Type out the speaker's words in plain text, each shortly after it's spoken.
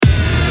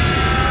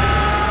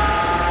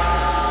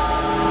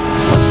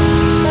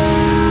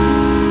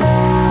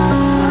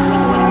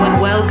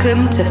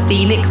Welcome to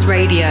Phoenix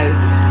Radio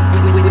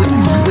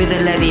with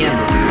ILLENIUM.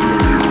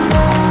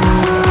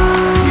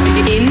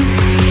 In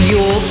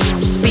your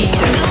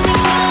speakers.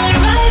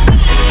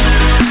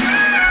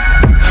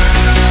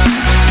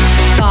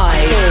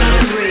 5,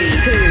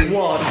 3, 2,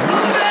 1.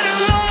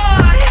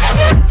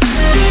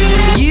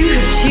 You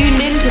have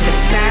tuned into the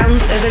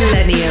sounds of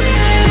ILLENIUM.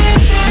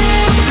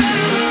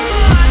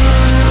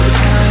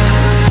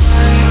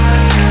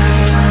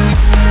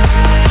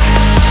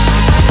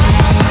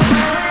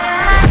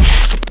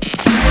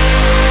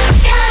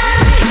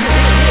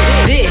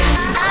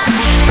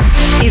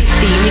 Is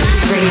Phoenix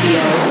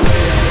Radio.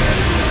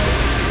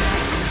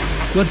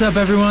 What's up,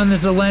 everyone? This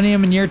is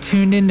ILLENIUM, and you're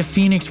tuned in to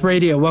Phoenix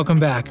Radio. Welcome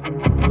back.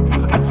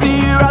 I see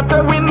you at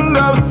the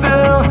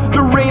windowsill.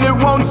 The rain, it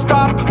won't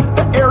stop.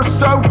 The air's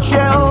so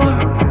chill.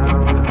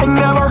 I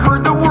never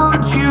heard the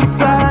words you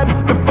said.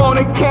 The phone,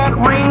 it can't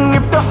ring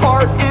if the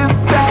heart is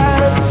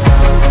dead.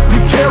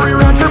 You carry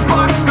around your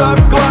box of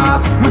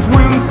glass with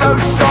wounds so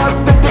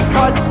sharp that they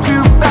cut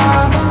too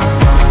fast.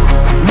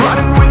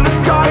 Running when the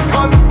sky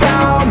comes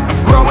down,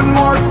 growing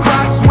more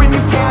cracks when you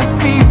can't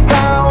be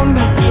found.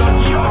 Took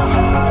your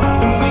heart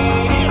and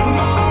made it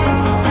mine.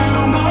 Do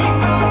my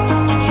best to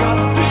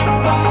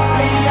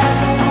justify it.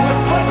 Call it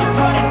pleasure,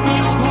 but it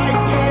feels like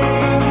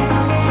pain.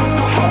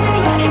 So how we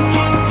let it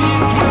get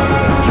this way?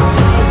 Your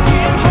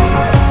broken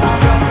heart was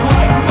just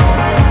like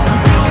mine.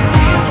 We built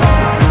these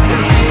walls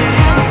and hid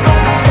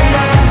inside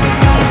it.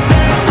 I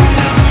said we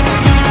never let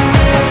you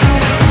in,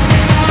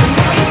 and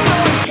now you know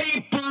I'm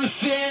paper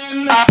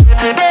thin.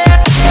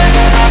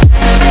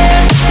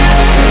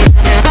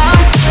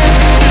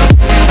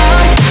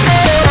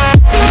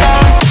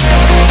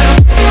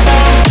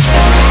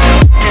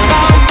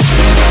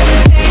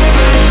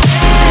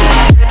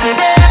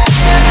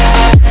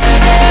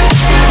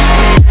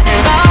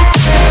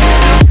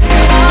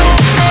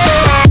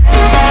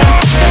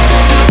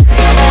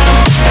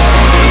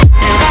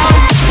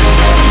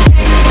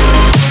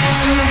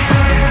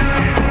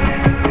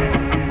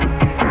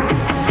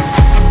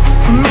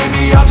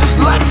 Maybe I'll just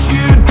let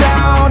you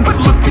down, but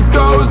look at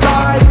those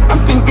eyes, I'm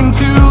thinking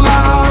too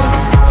loud.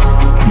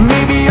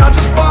 Maybe I'll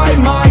just bide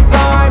my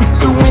time,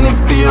 so when it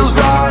feels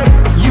right,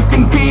 you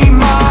can be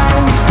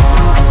mine.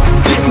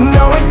 Didn't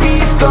know it'd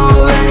be so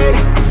late,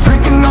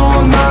 drinking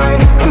all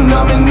night and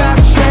numbing that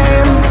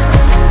shame.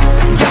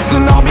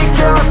 Guessing I'll be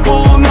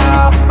careful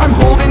now, I'm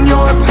holding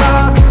your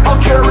past,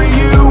 I'll carry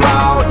you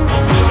out.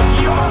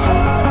 Took your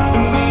heart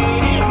and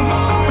made it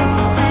mine.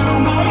 Do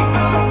my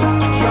best to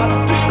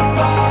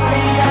justify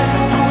it.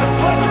 Call it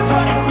pleasure,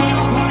 but it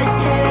feels like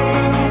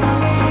pain.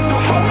 So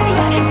how we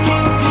let it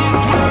get this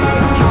way?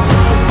 Your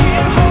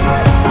broken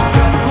heart was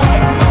just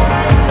like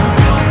mine.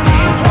 We built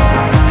these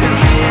walls and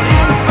hid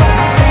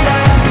inside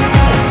it.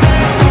 I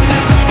said we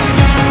never let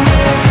you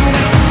in, and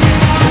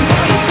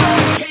now you know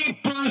I'm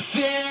paper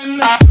thin.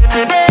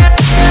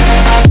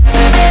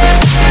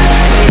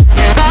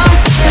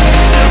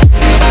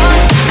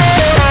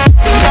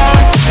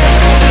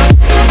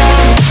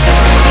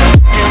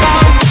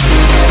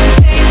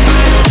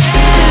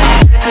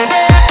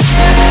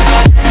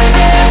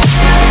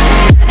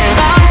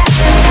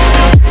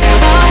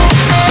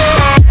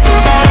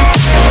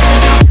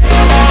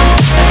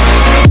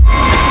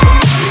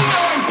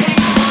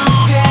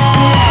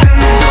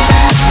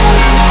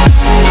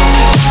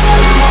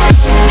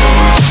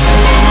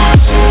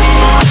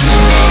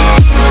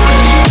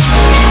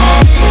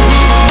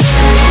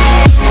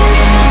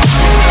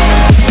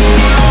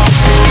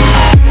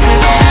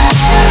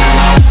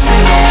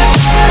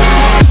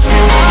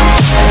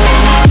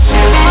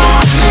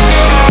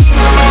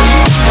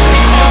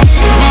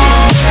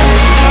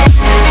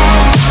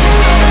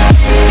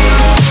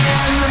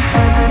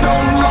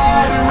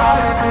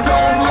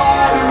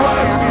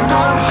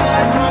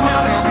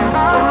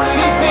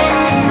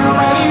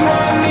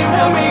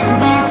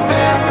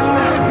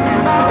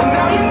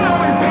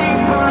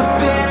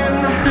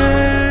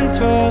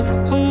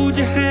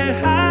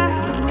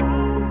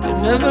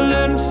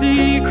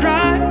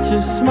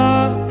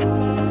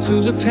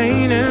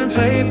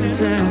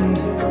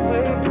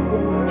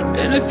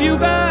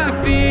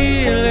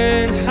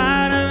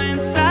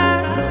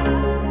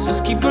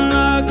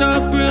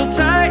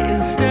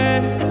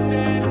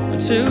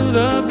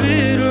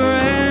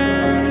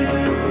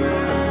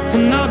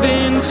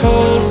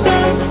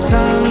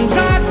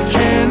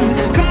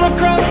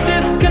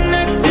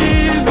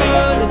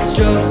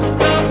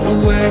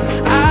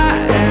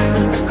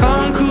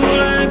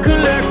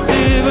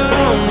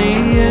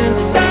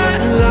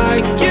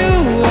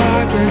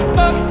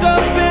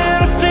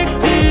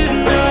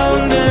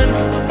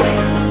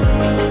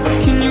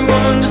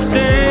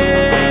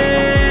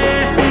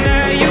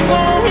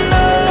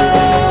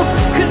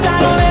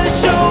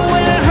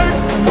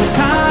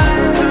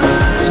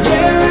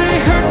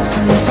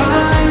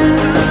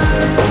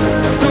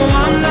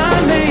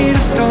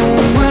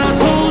 Stone when I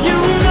told you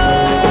no,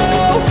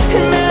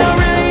 and then I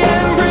really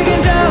am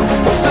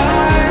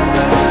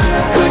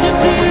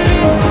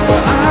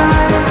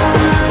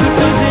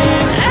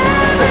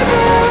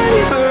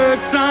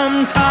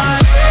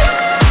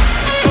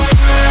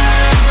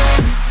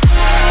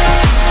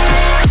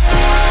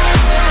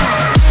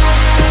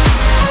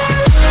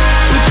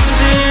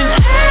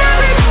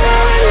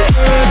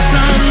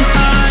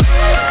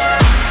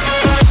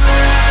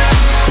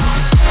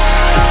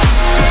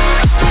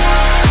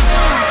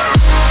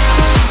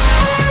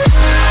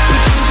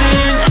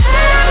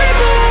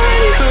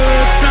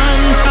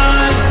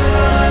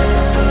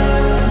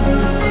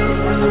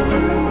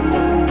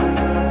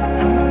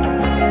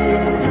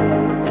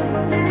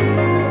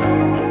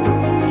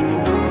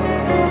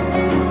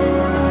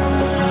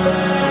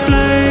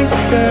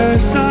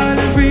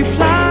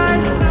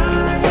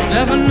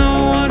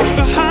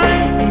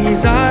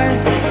these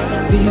eyes,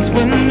 these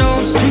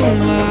windows to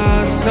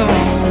my soul.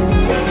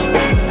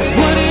 'Cause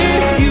what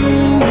if you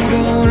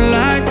don't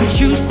like what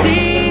you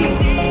see?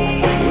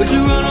 Would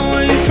you run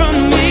away from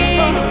me?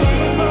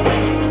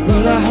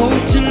 Well, I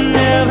hope to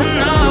never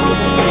know.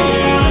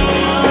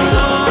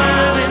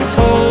 I've been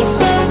told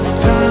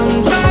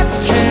sometimes I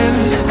can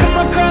come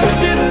across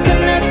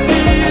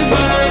disconnected,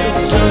 but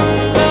it's just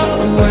the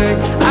way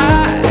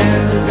I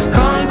am.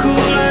 Calm,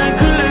 cool, and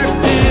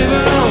collected,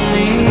 but on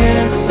the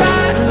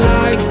inside,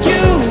 like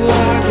you,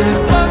 I get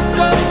fucked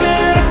up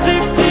and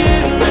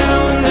afflicted now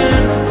and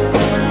then.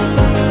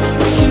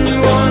 Can you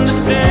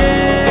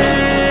understand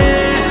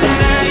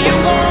that you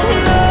won't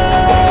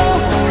know?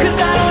 'Cause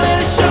I don't let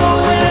it show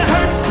when it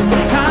hurts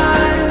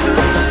sometimes.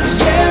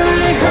 Yeah, it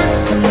really hurts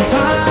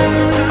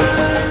sometimes.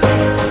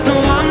 No,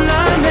 I'm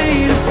not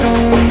made of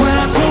stone. When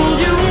I told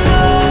you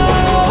no,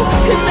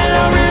 it meant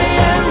I really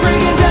am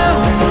breaking down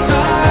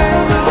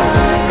inside.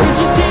 Could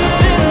you see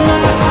it in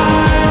my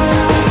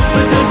eyes?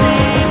 But doesn't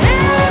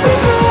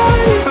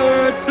everybody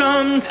hurt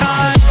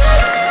sometimes?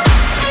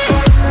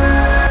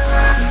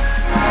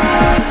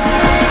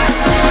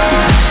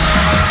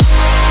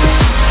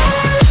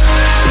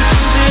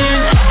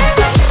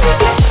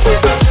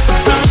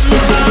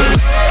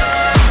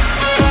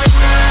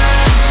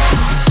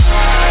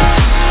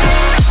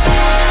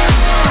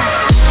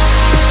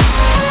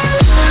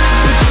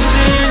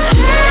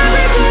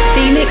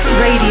 Phoenix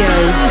Radio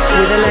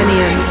with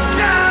ILLENIUM.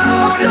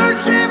 I'm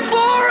searching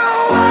for a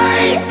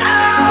way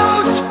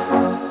out.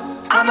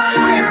 I'm a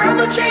liar, I'm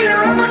a cheater,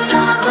 I'm a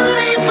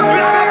non-believer.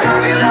 I'm a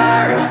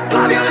popular,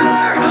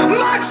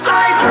 much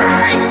like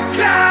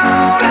breakdown.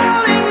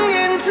 Falling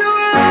into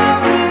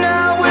love,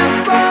 now we're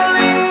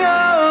falling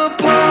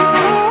apart.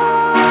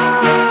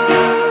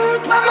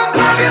 I'm a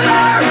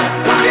popular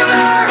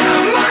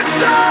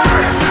monster.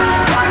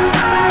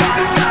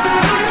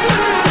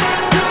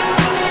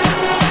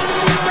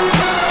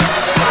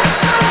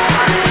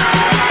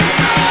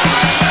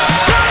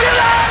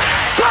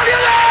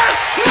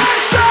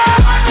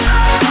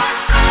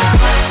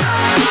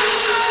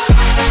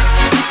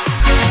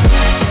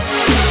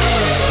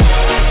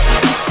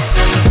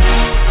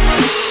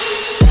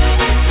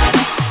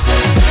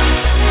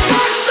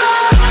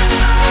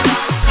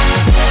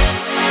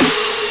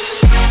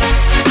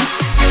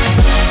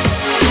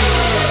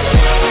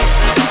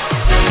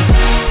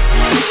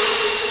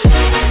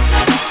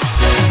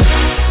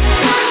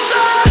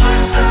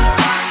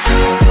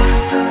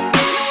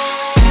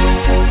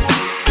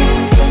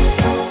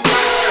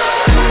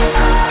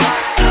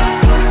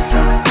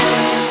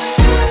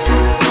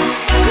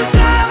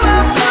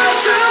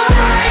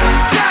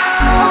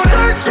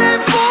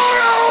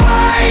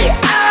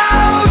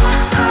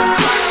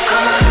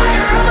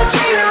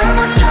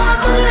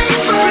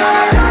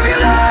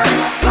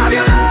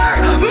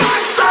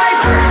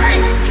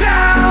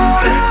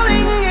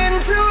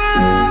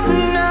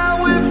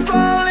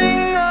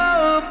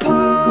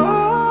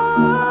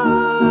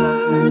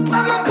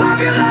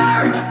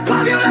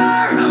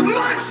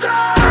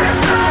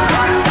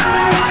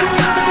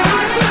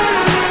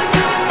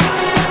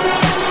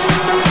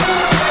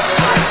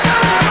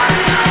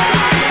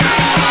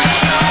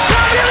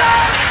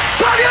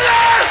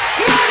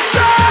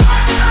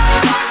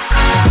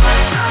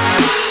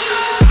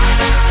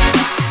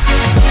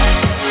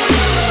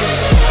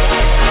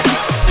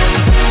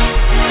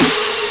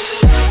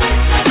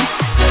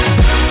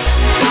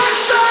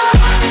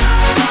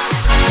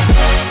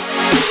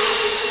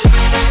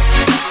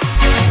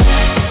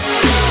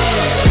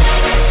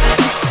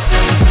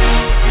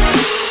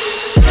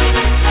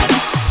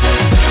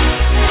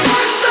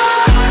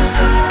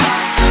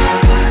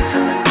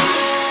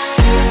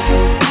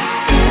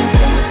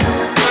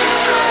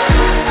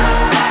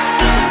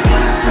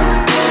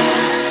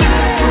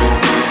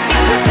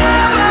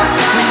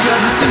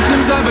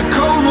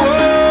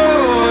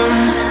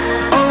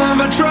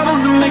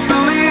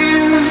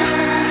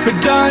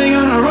 Dying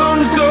on our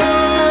own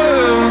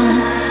soil,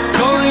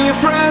 calling your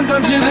friends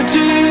onto the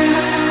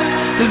teeth.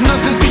 There's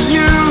nothing for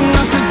you,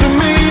 nothing for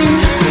me,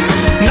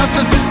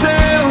 nothing for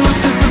sale,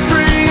 nothing for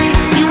free.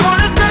 You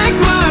wanna take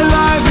my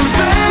life and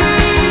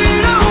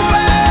fade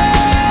away.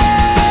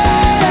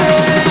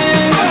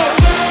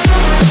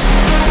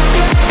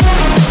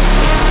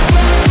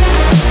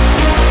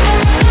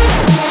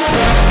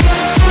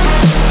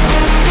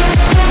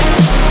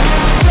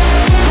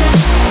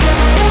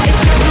 It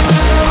doesn't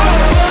matter.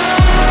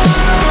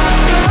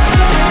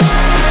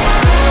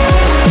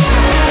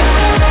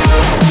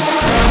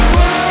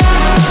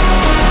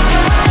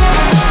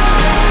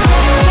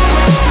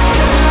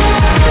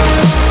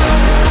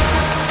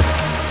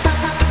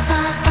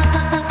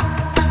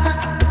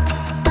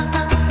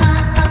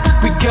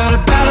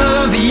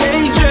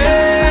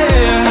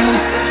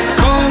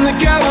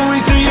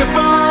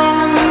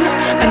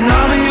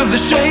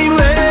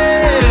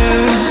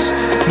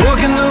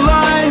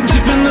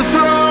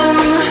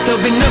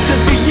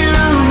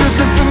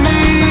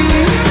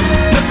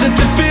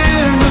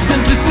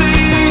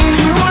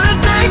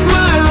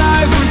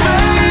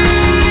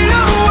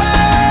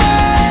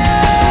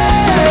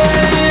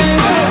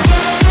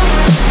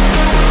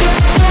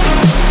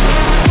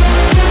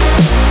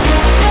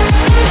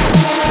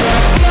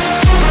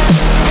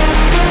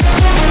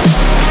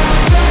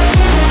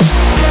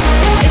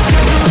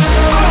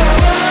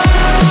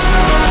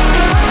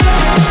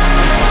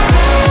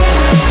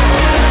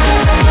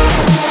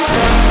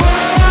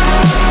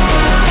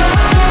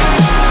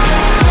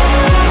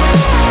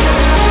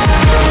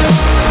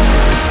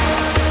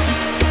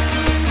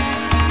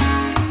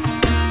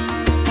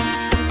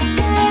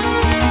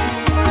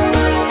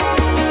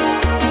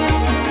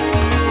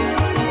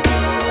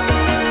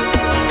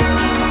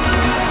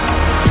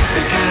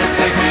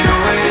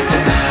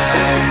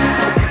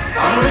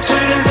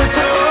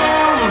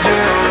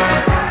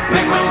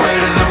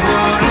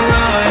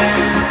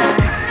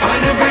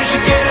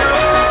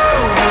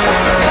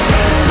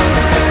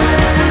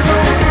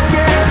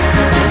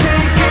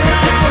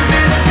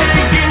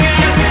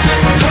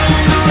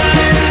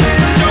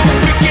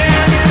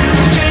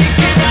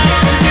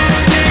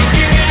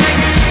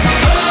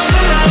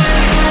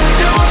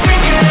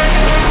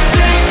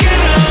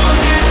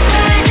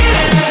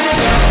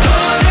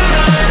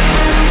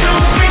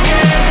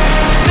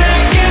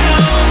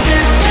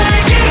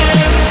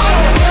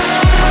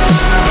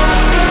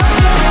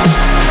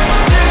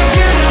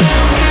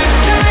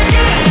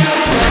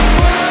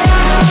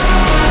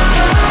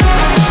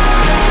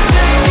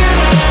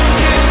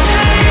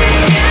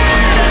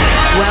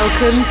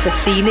 Welcome to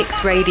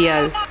Phoenix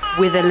Radio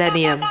with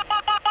ILLENIUM.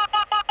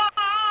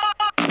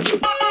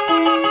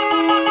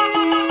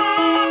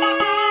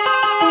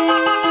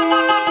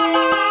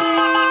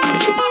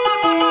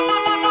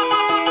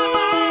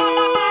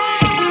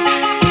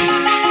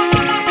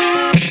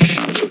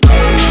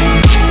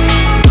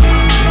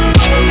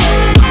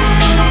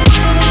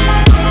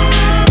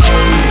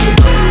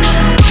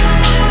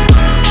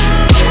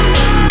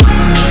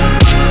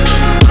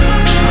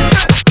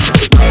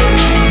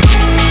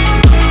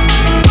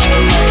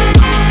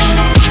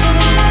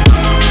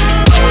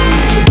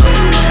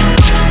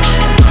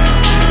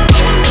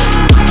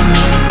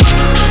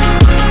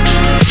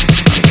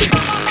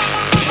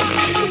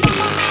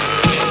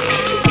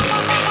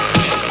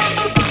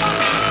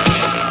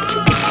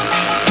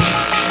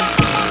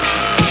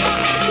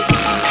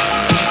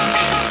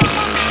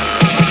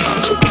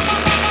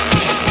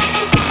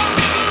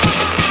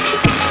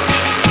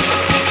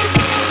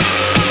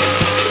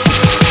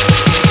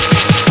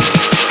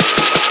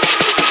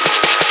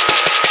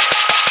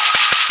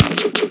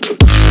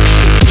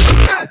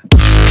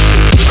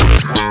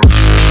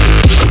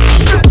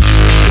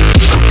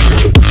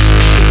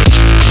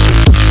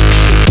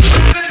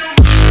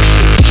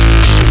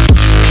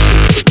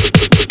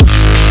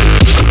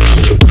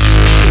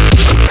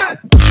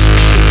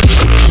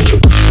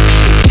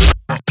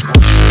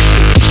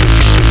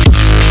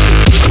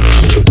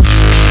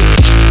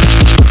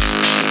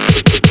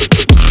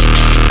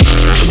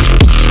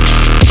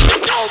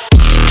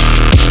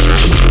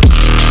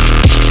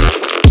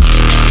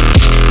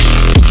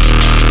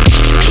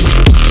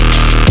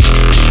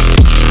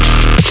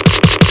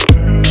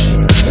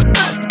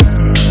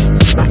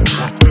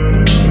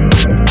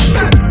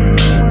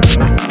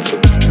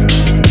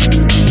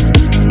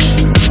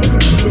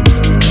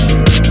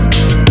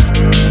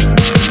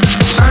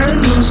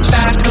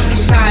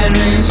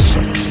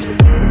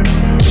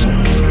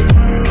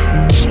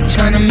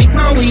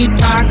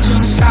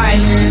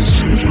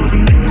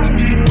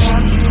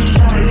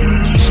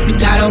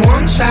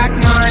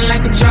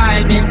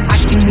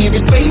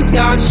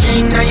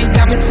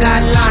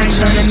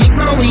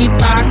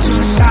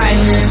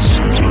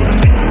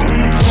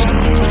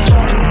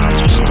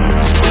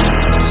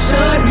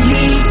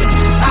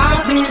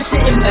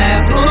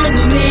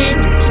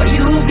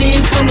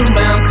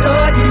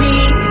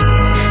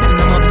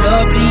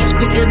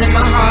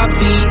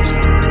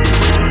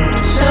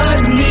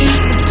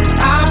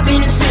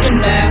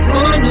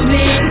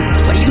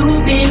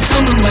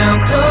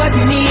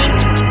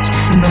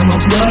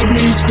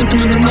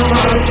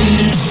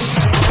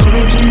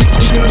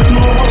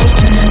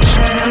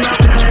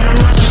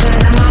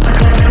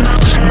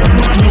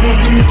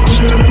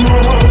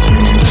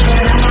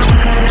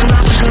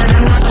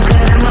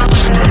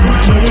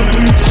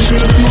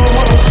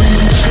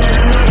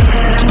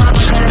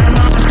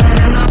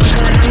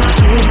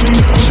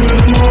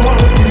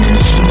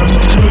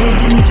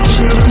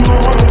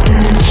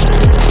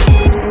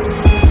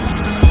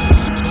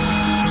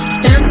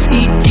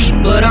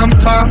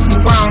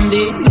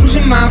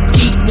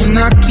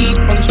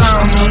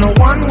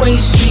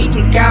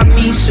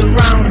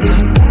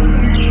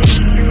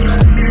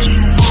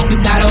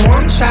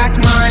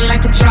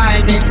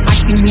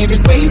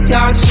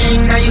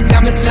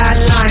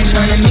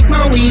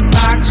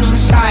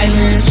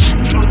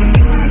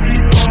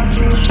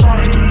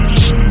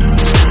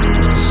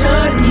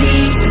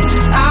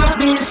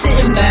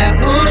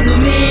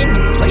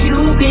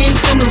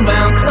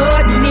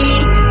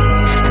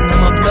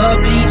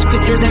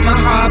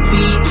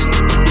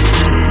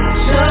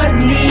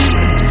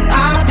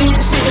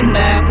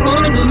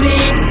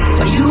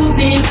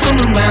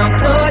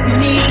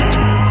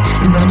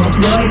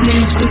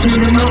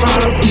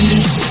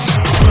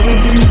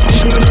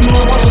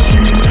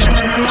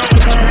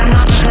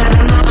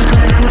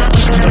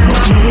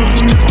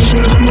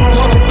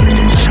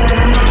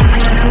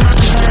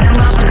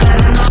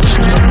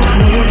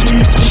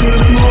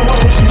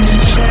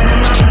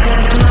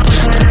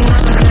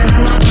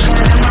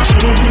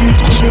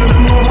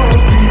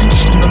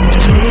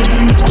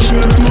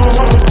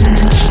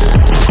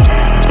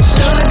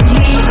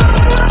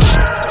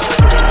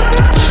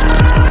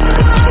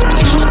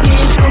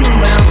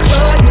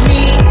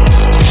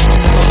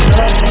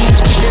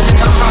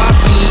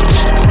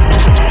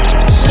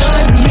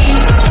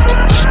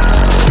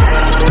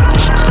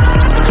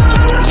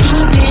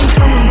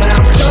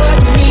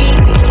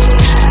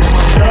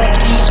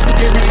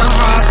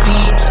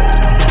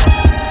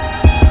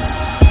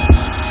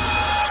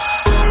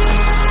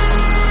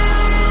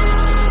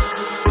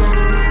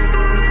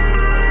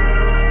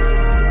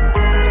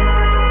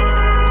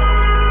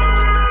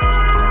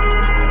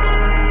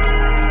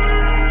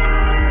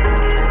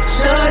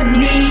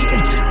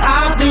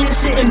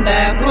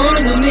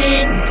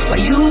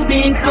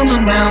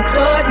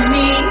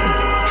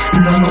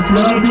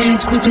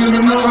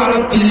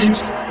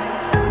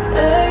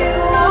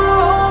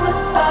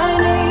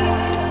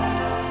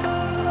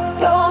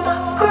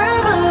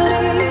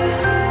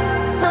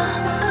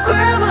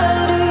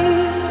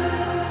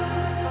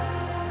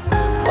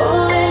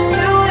 Pulling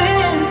you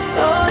in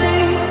so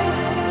deep.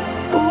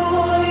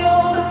 Ooh.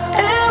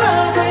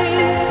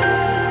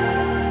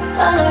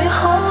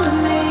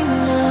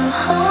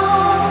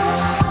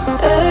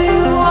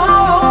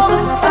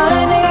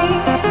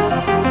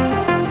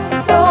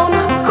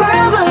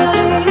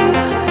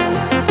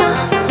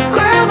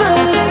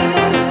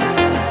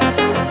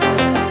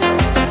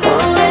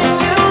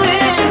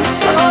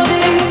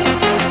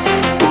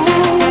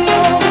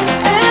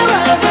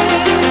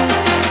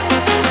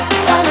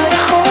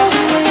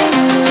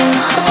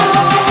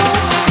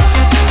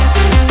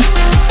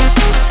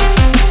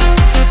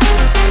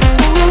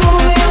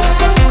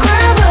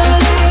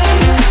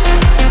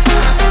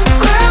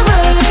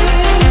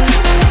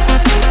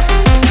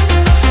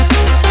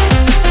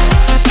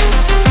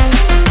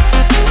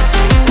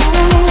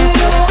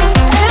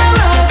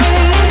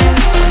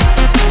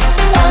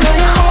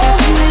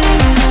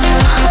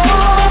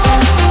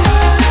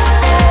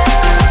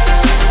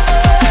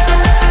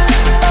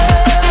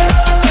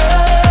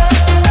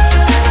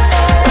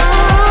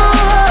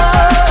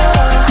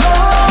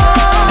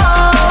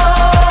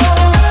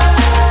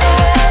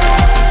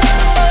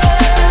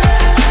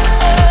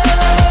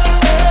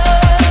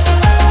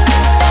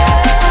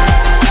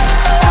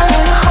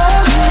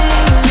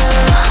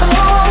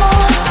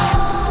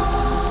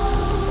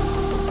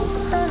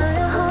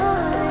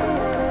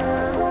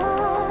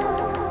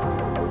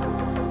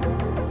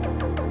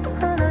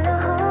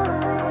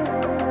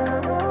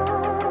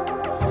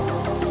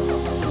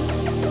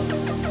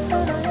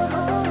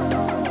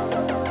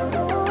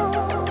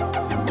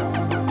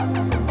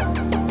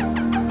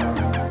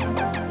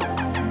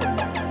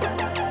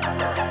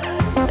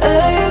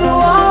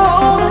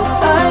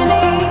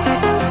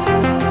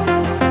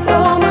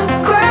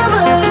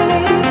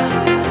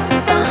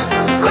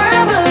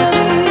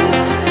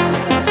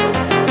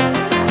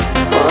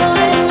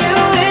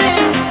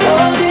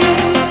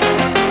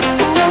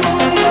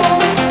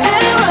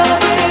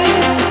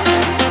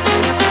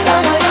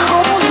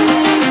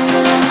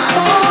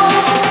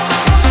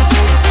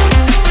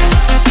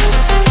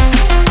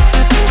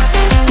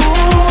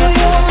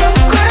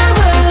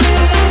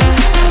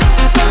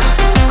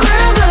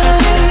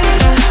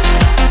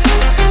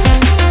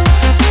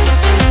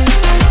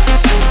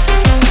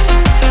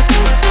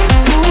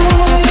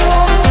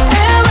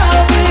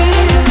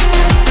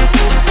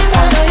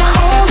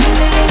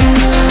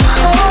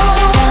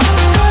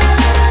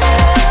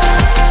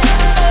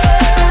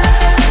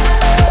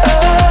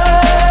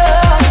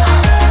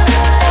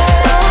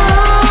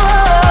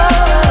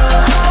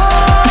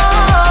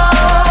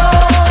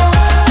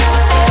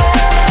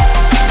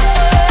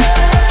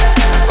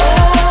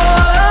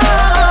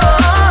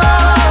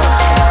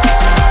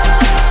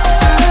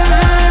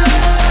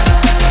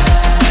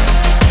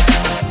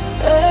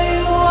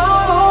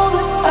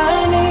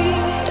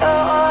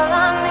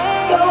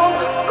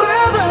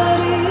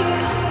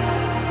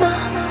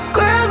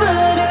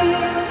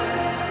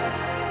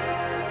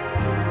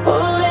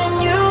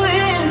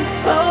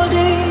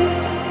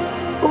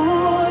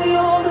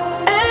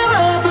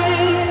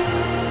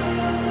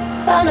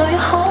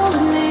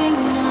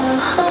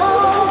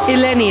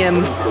 ILLENIUM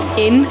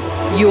in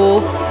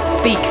your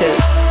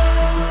speakers.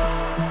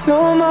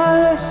 You're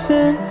my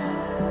lesson.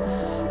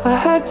 I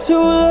had to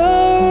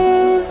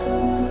learn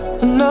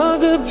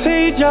another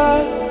page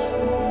I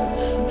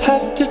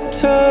have to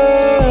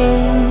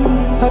turn.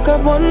 I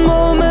got one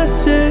more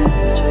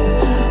message,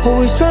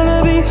 always trying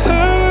to be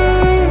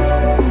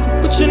heard,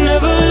 but you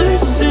never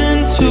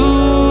listen to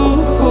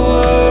a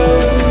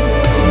word.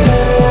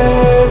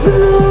 Heaven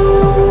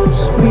knows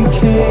we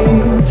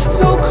came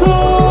so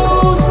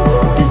close,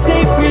 but this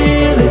ain't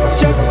real, it's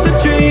just a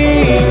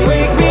dream.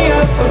 Wake me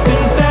up, I've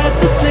been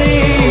fast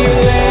asleep.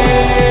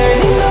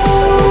 Letting go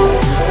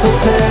of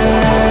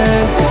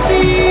fantasies,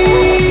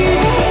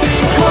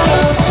 been caught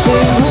up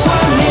in who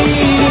I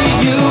needed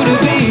you to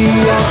be.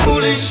 How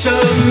foolish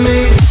of me.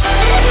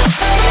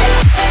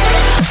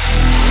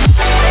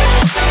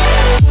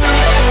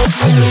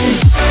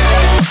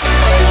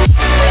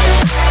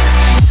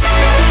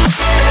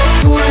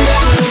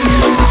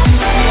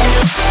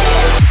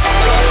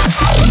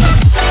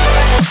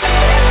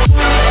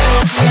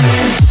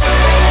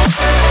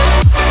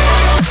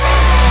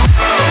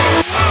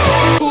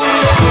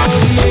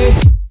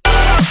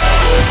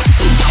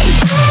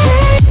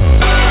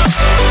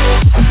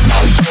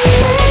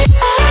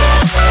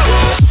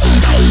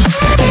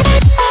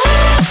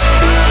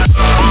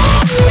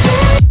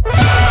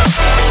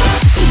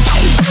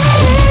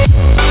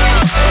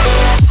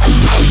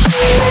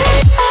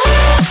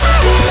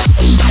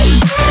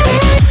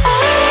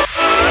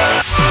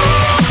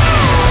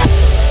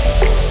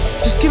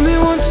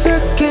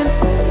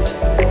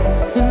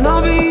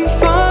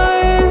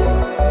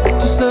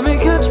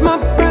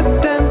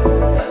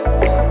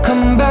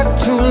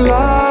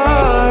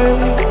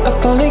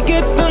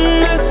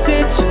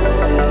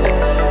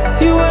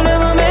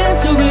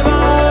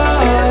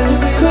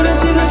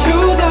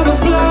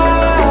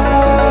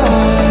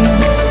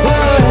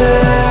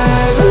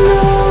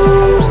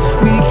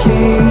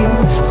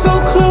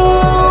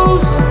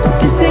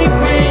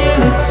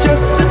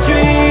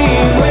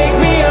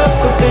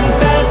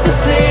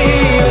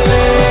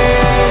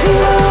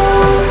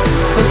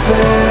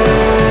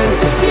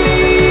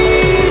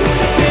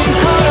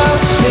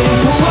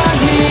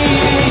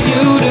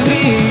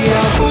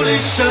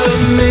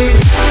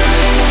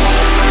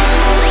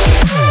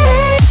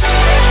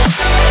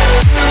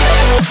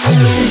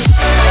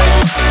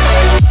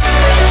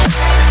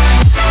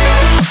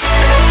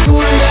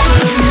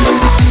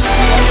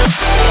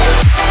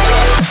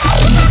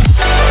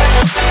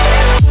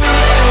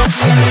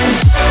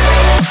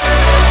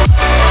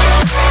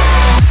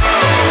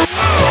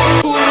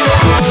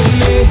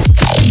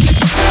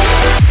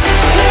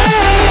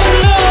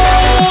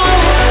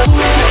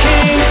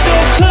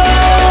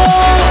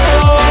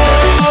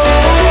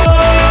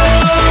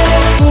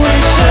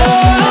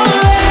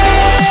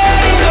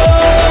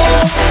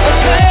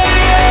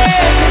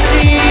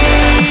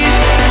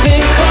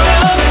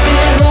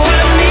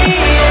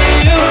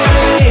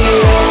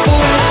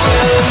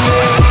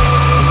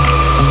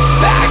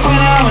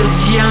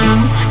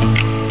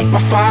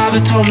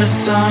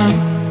 Son,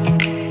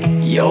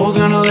 you're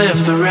gonna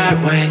live the right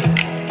way,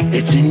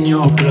 it's in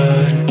your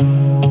blood.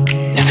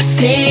 Never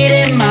stayed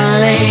in my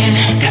lane,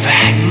 never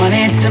had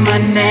money to my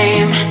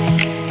name.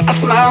 I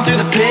smile through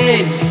the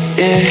pain,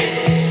 yeah.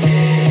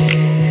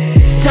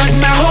 Dug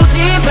my hole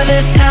deeper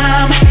this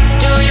time,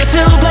 do you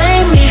still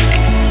blame me?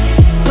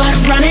 Blood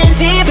running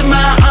deep in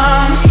my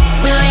arms,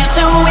 will you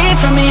still wait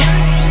for me?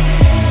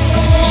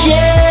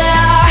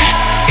 Yeah,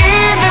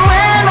 even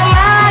when the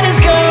light is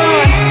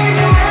gone,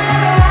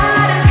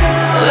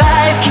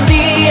 life can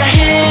be a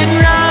hit and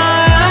run.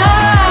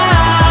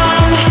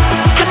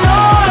 I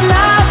know I'm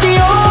not the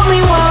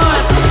only one.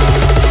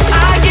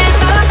 I get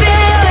the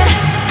feeling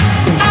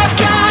I've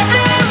got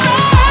the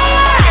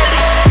blood.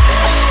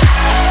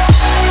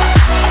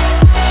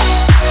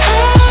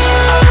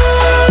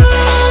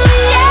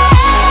 Yeah,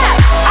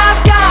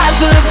 I've got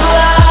the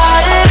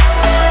blood.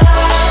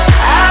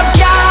 I've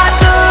got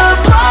the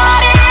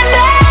blood in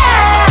there.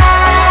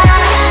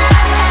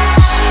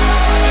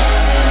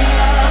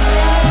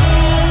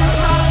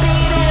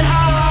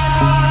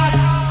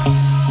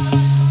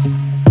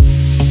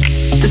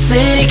 The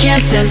city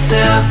can't stand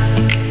still,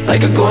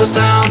 like a ghost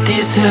down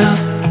these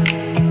hills,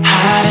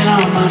 hiding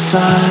all my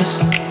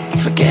flaws,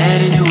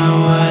 forgetting who I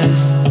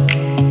was.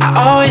 I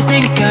always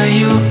think of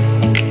you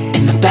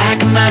in the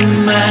back of my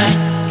mind,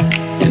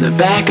 in the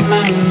back of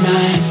my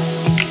mind,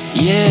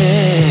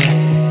 yeah.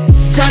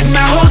 Dug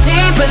my hole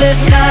deeper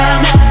this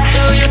time,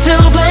 do you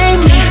still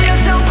blame me?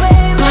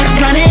 Blood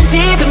running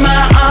deep in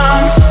my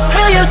arms,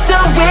 will you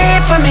still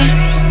wait for me?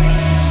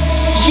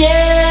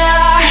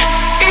 Yeah,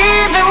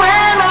 even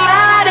when the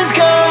light is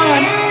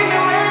gone,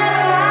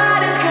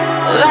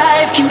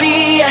 life can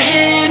be a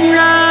hit and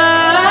run.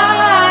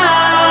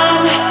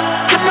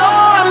 I know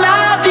I'm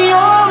not the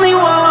only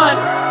one.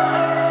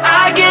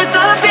 I get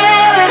the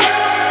feeling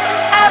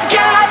I've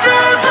got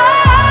the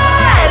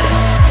blood.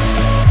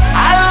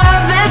 I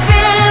love this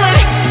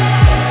feeling.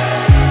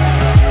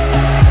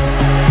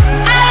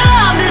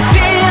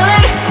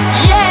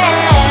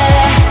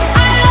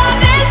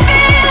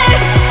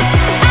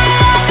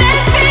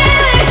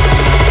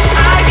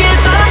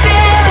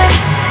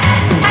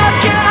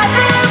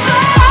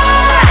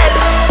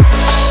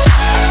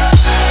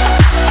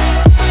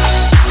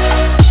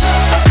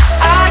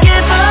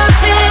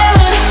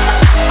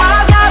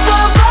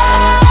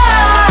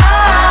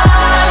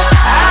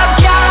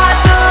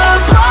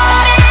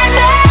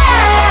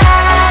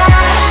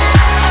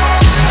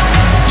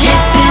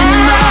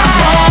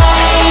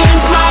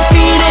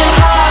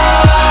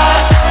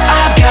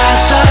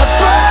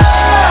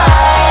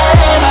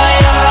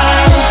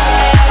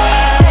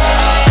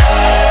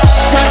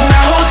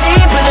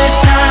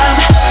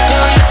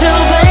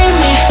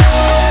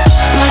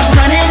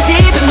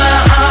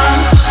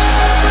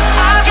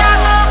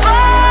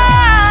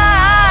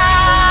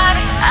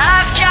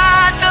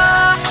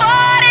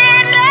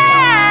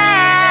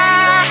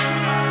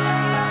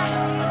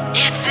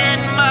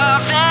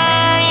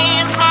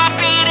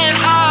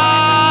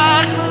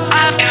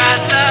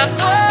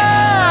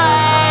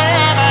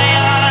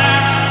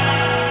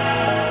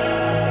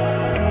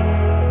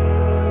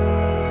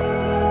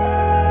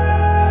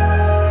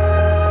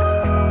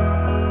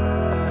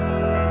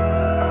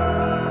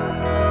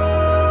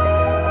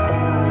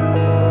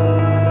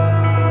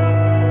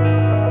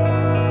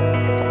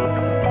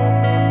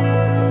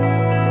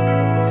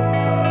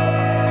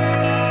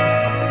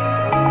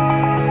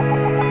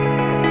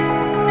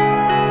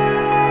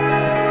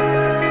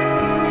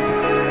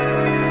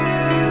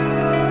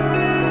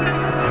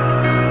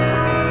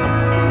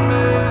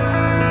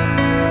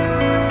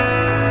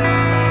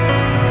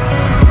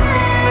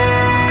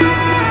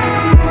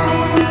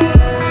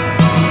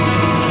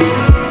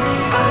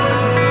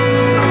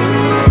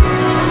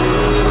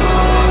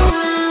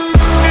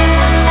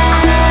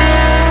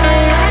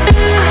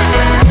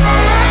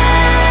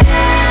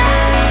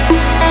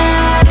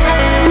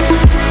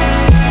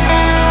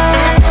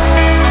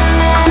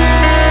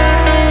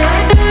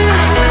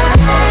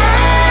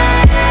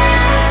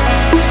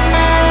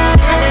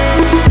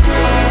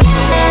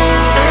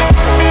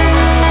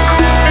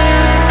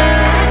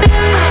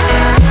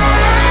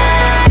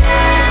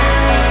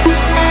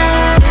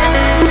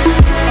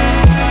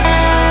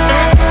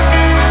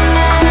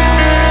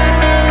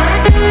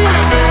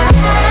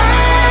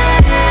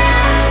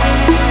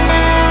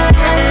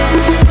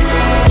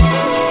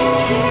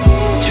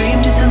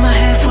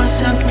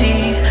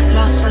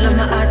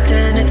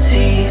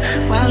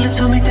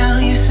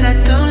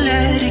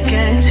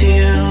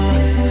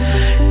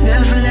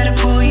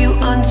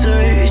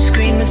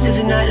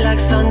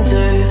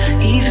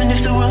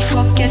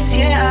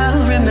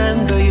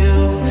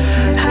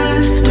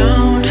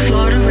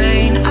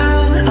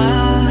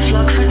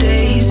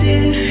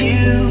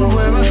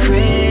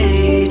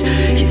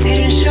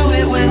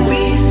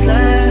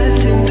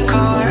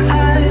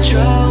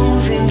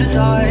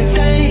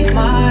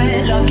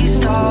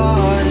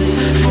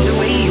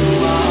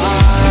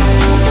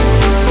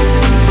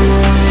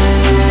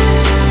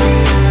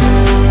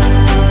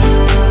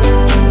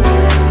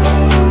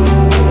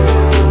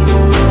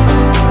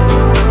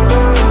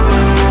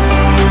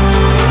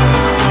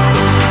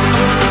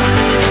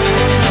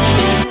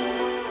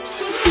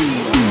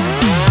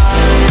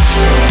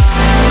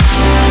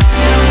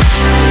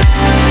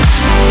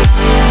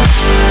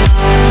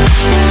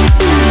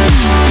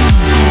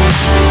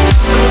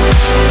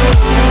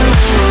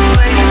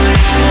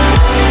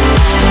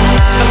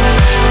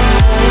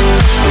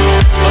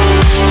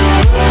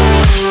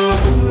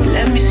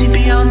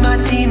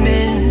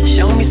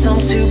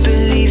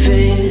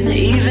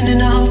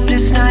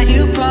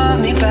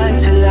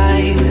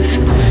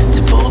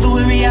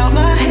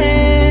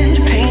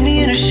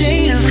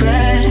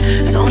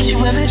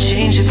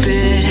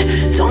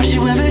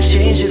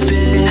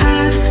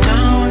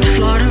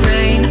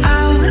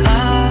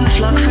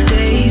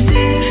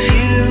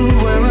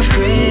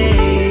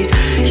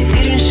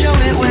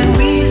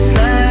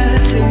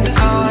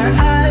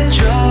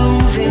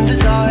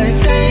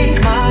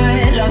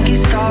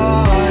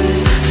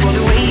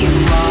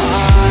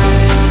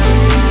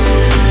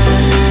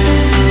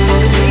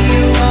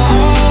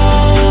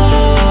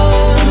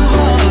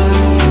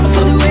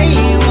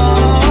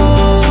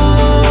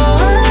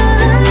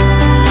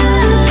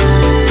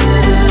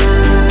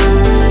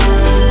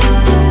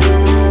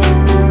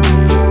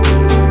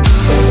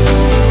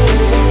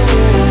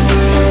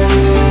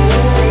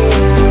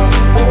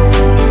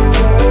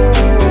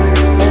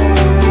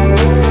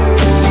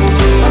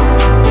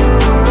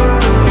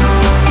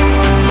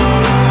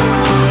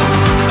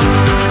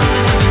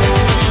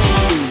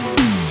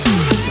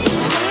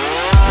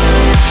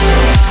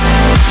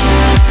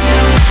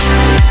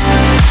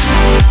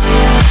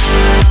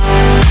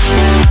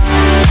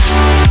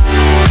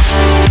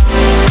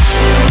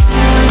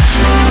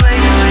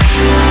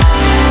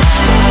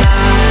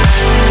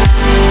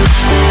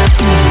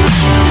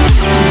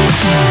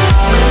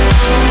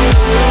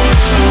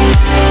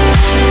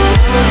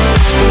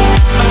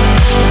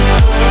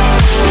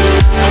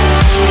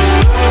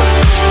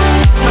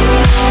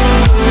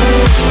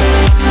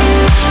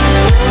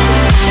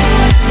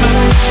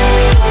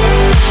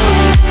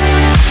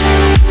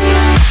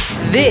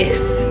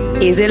 This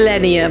is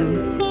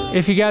ILLENIUM.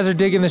 If you guys are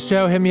digging the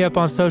show, hit me up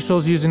on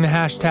socials using the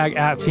hashtag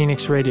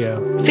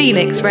 @PhoenixRadio.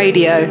 Phoenix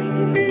Radio.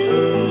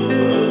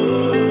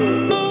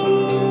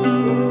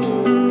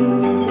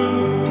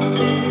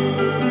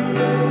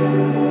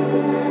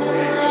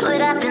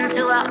 What happened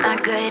to all my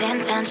good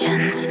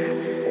intentions?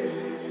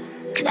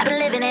 Cause I've been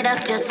living it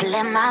up just to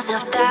let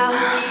myself down.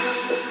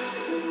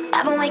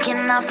 I've been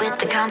waking up with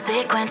the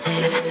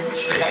consequences.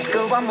 So let's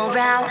go one more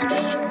round.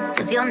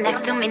 Cause you're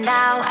next to me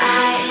now.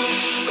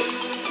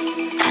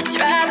 I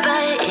try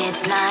but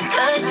it's not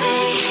the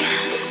same.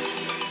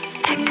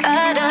 I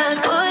gotta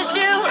push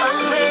you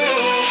away.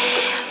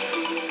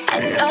 I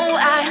know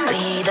I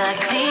need a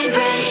clean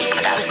break,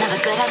 but I was never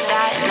good at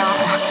that, no.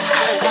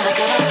 I was never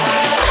good at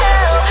that.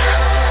 Help.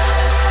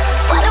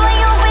 Why do I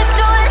always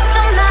do this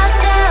to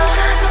myself?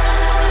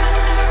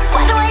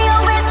 Why do I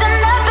always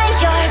end up in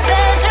your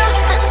bedroom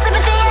to sleep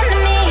with the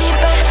enemy?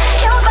 But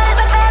your body's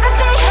my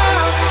therapy.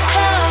 Help,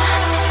 help.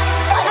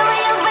 Why do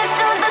I always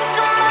do this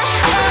to myself?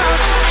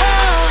 Help,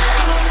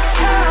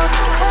 help,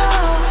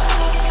 help.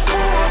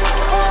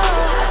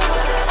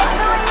 Why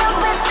do I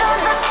always do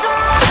this to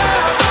myself?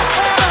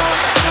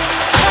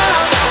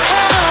 Help, help,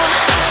 help.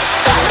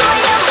 Why do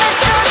I always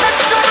do this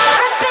to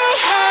therapy?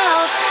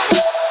 Help.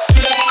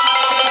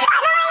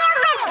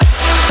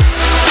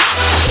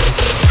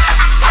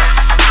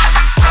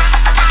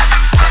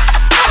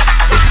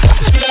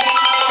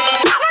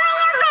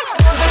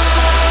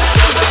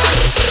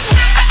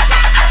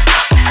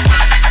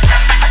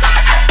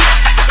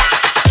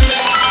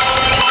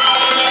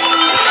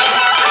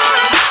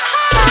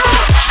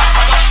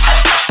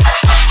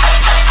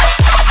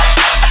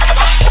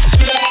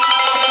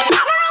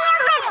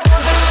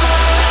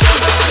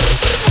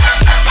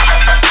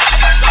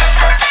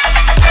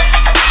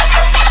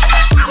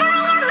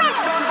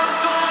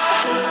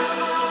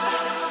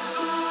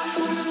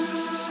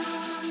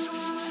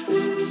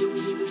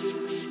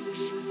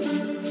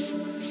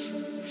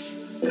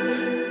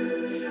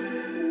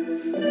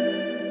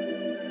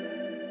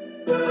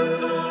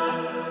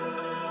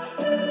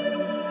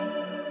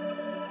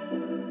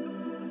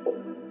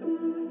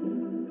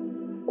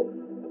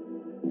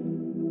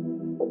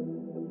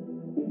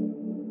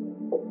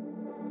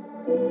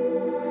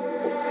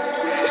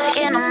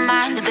 Skin on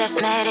mine, the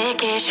best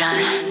medication.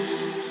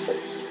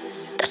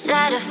 No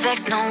side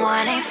effects, no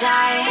warning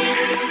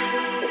signs.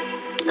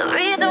 It's the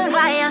reason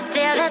why I'm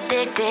still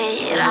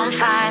addicted. I'm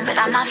fine, but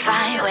I'm not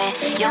fine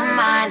with you're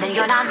mine, then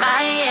you're not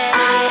mine yet.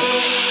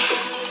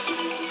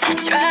 I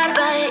try,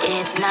 but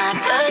it's not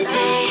the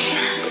same.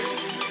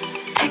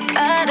 I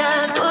gotta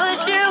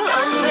push you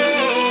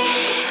away.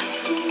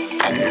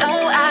 I know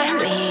I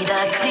need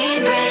a clean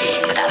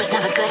break, but I was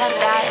never good at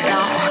that,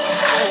 no.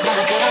 I was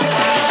never good at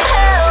that.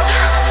 Help.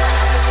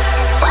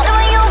 Why do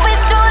I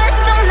always do this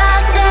to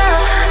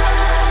myself?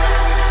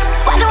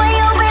 Why do I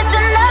always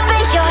end up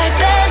in your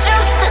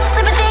bedroom to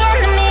sleep with the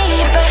enemy?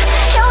 But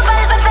your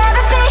body's my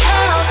therapy.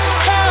 Help,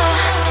 help.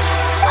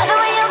 Why do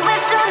I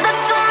always do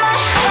this to myself?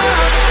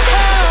 Help,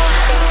 help,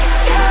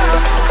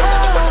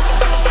 help.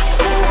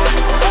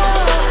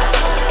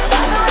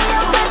 Why do I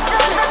always do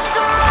this to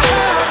myself?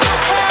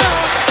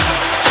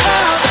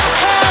 Help, help,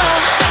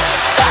 help.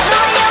 Why do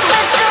I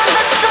always do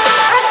this to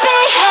therapy?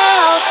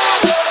 Help.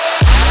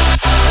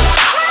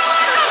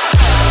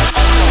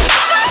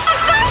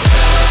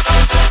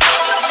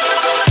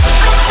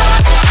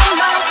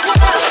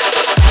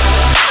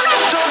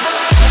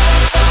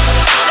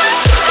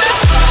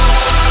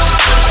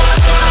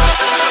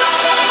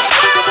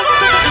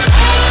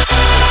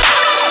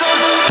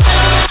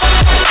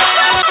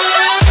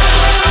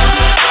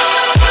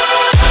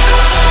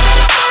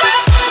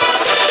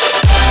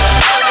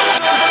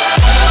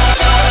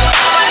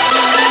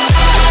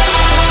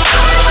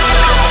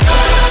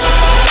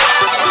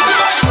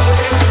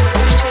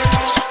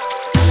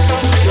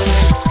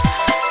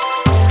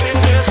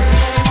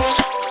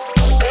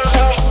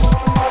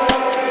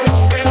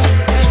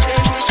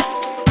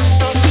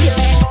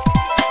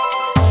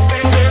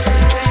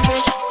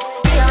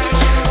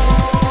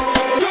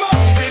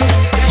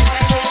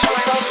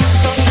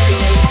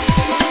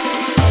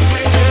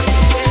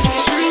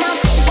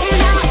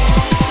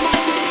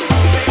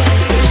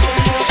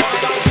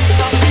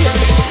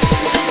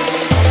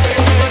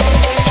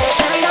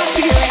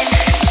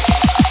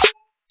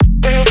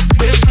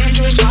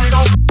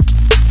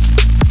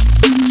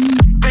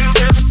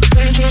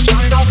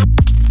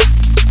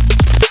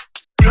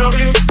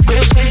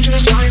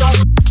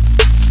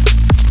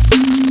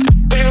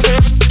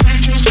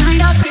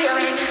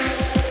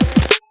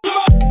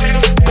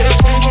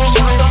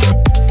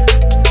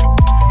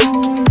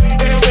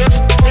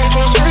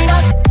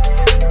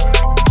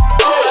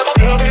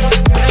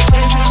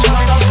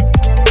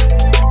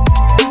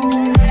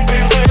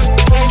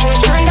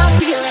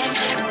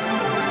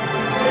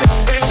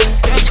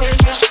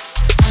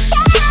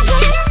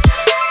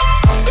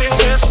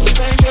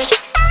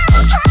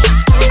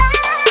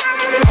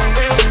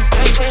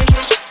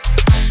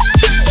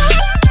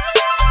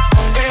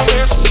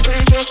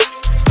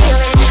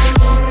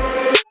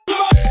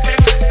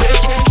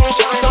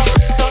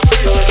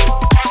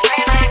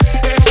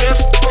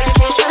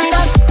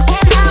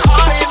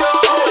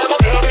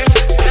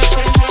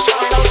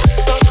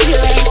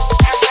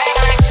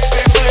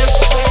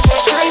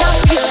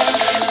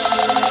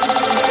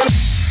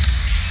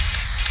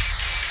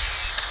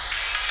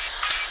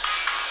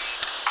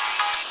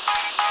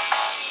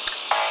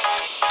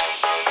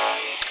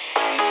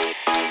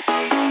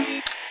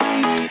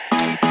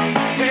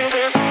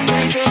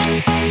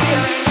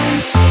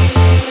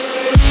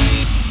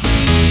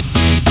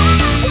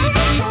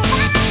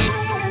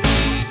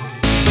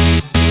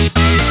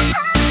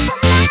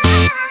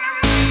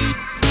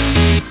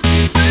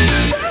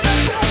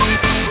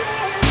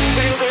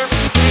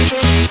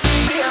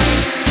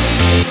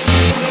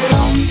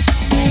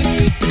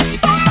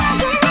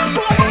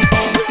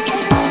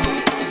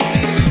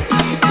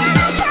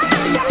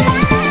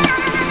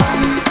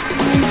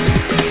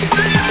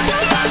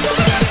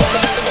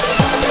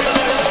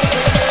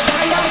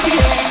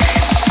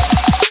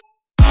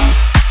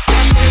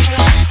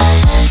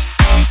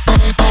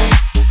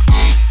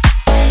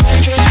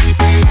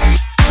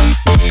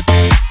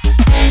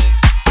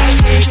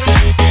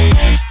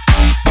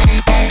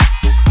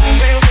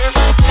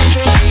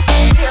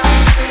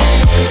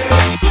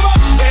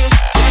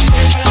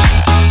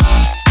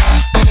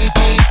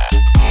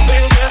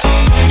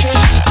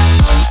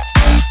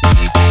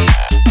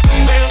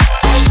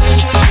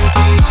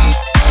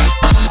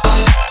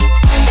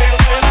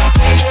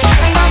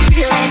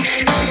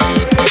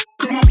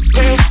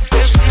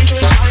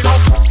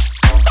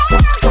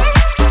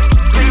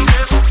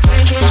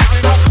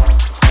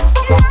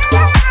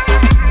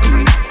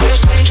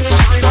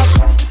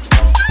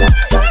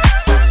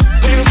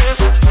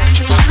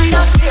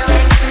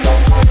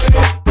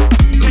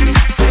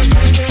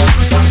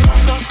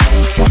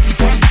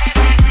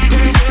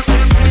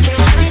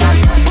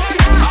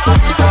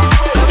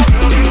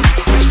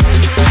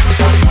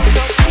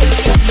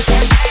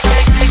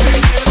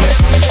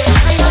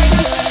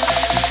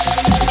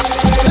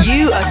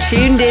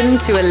 Tuned in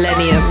to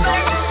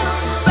ILLENIUM.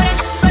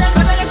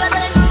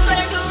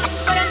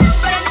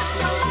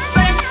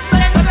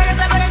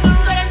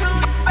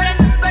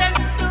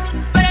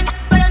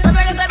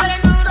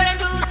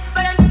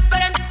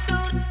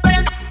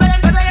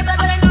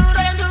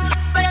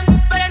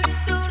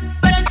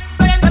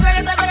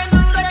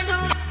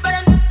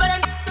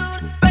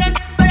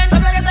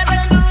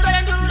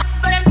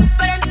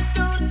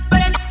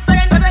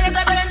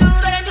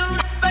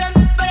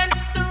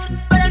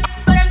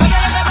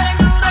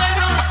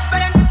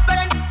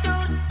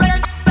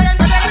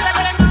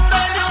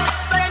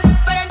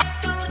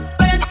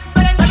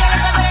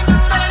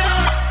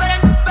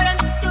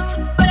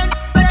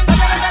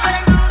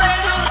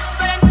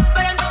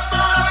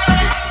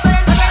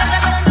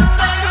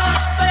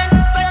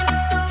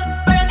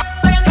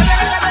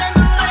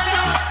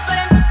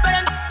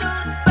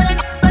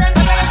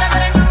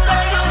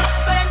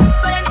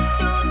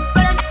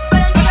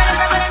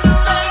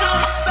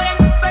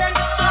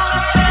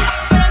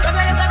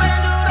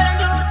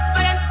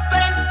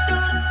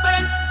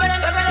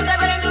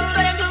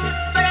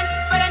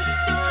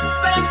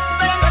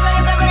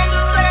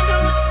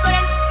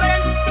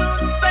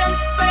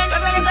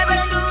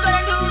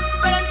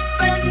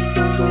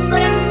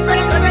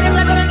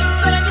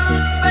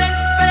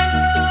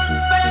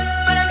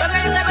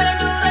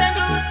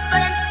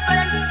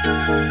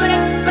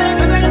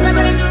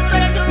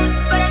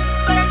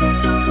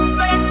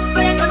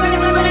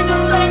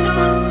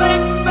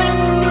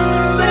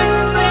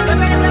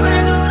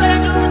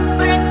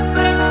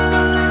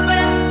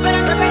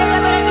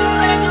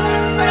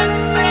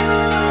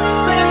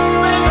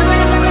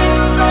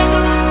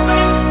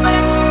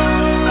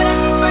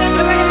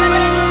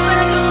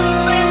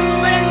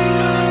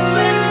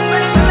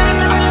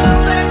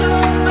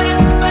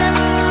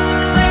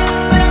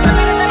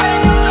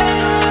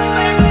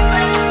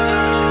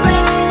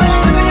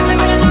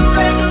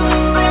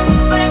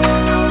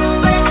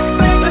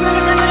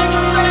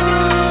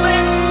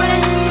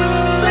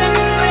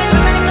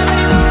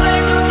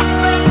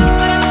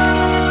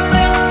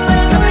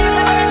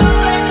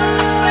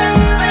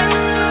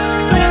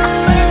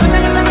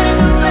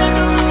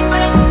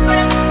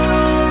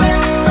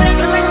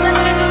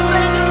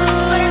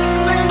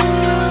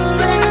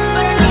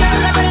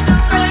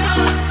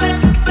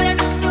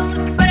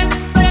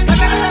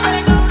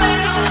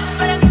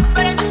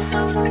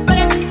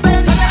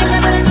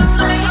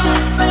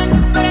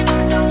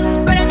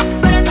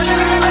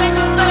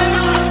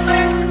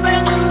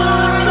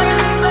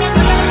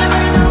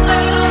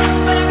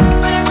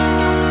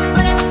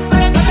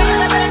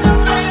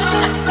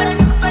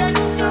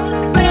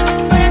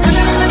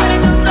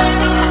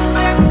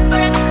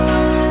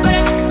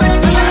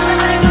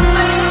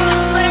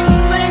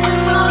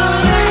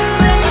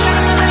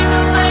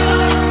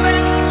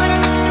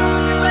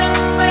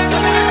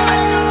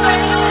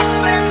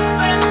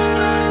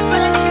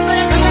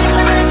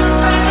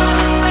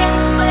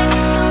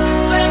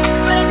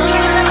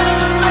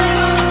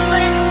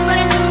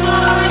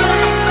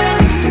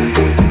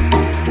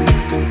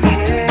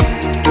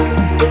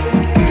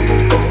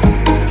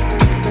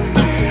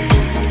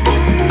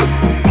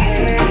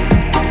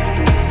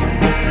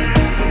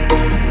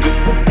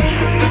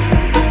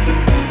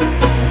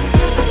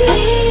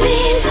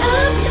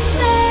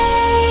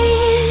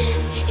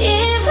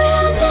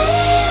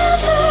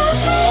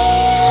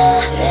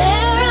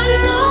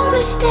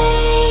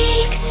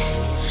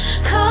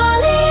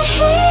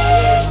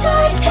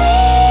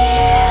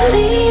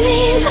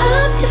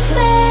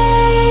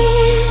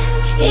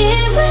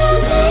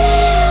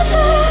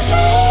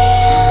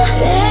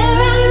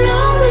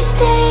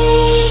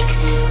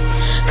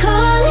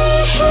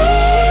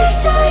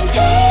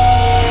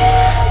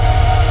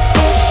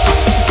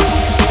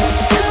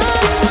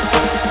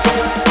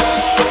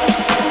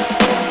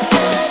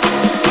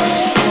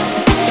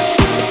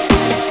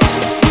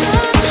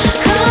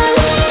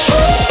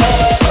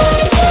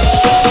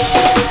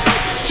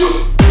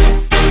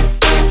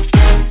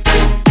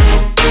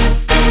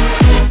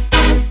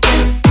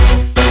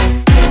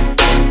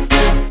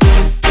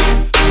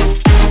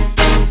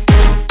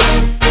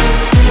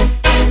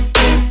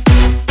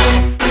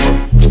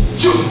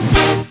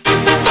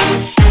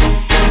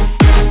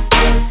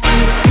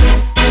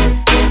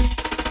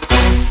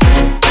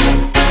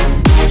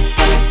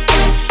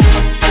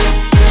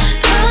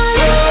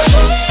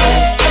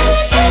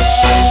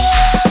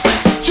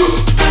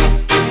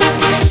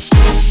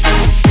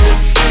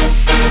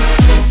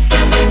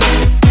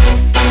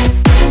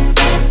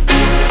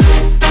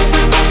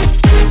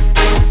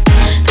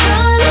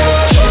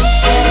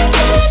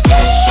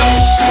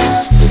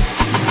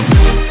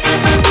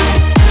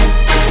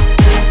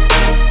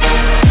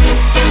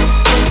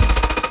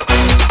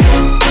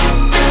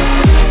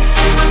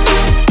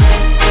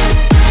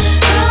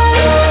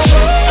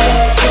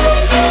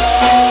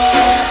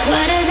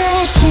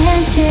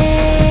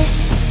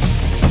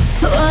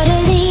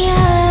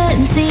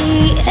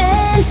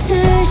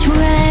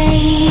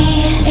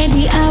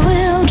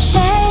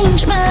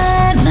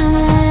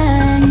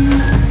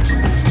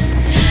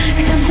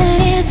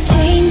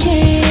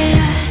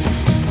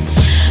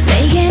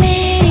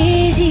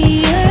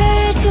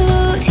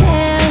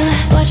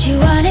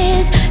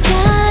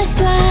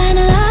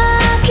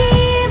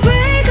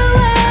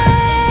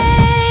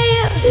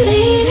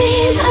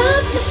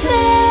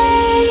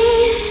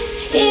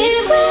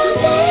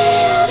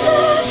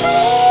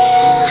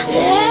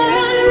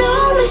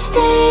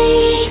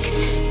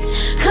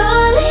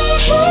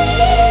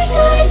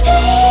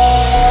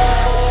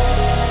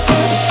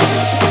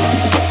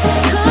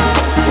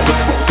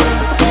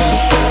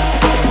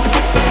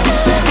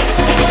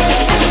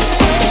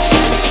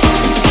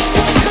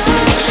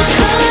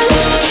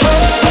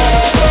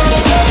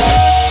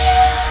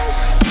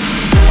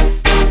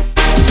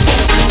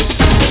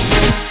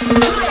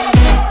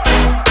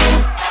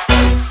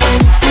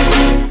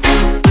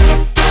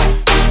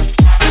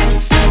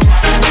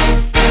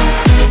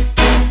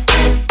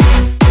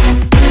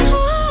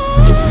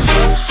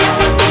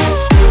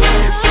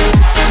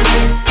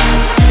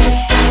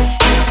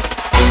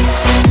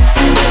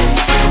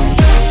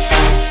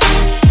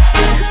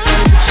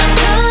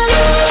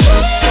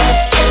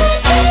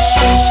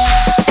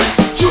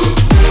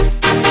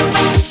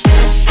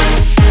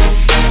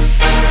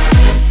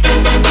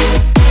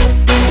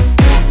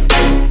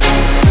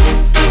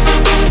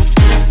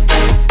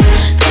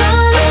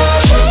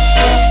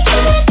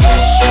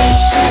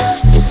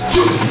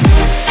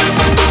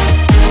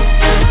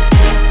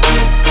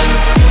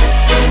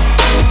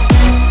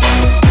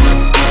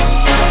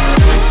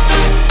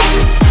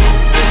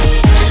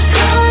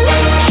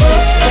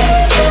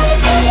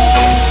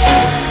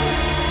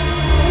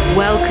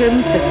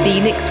 Welcome to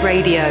Phoenix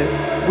Radio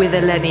with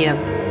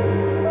ILLENIUM.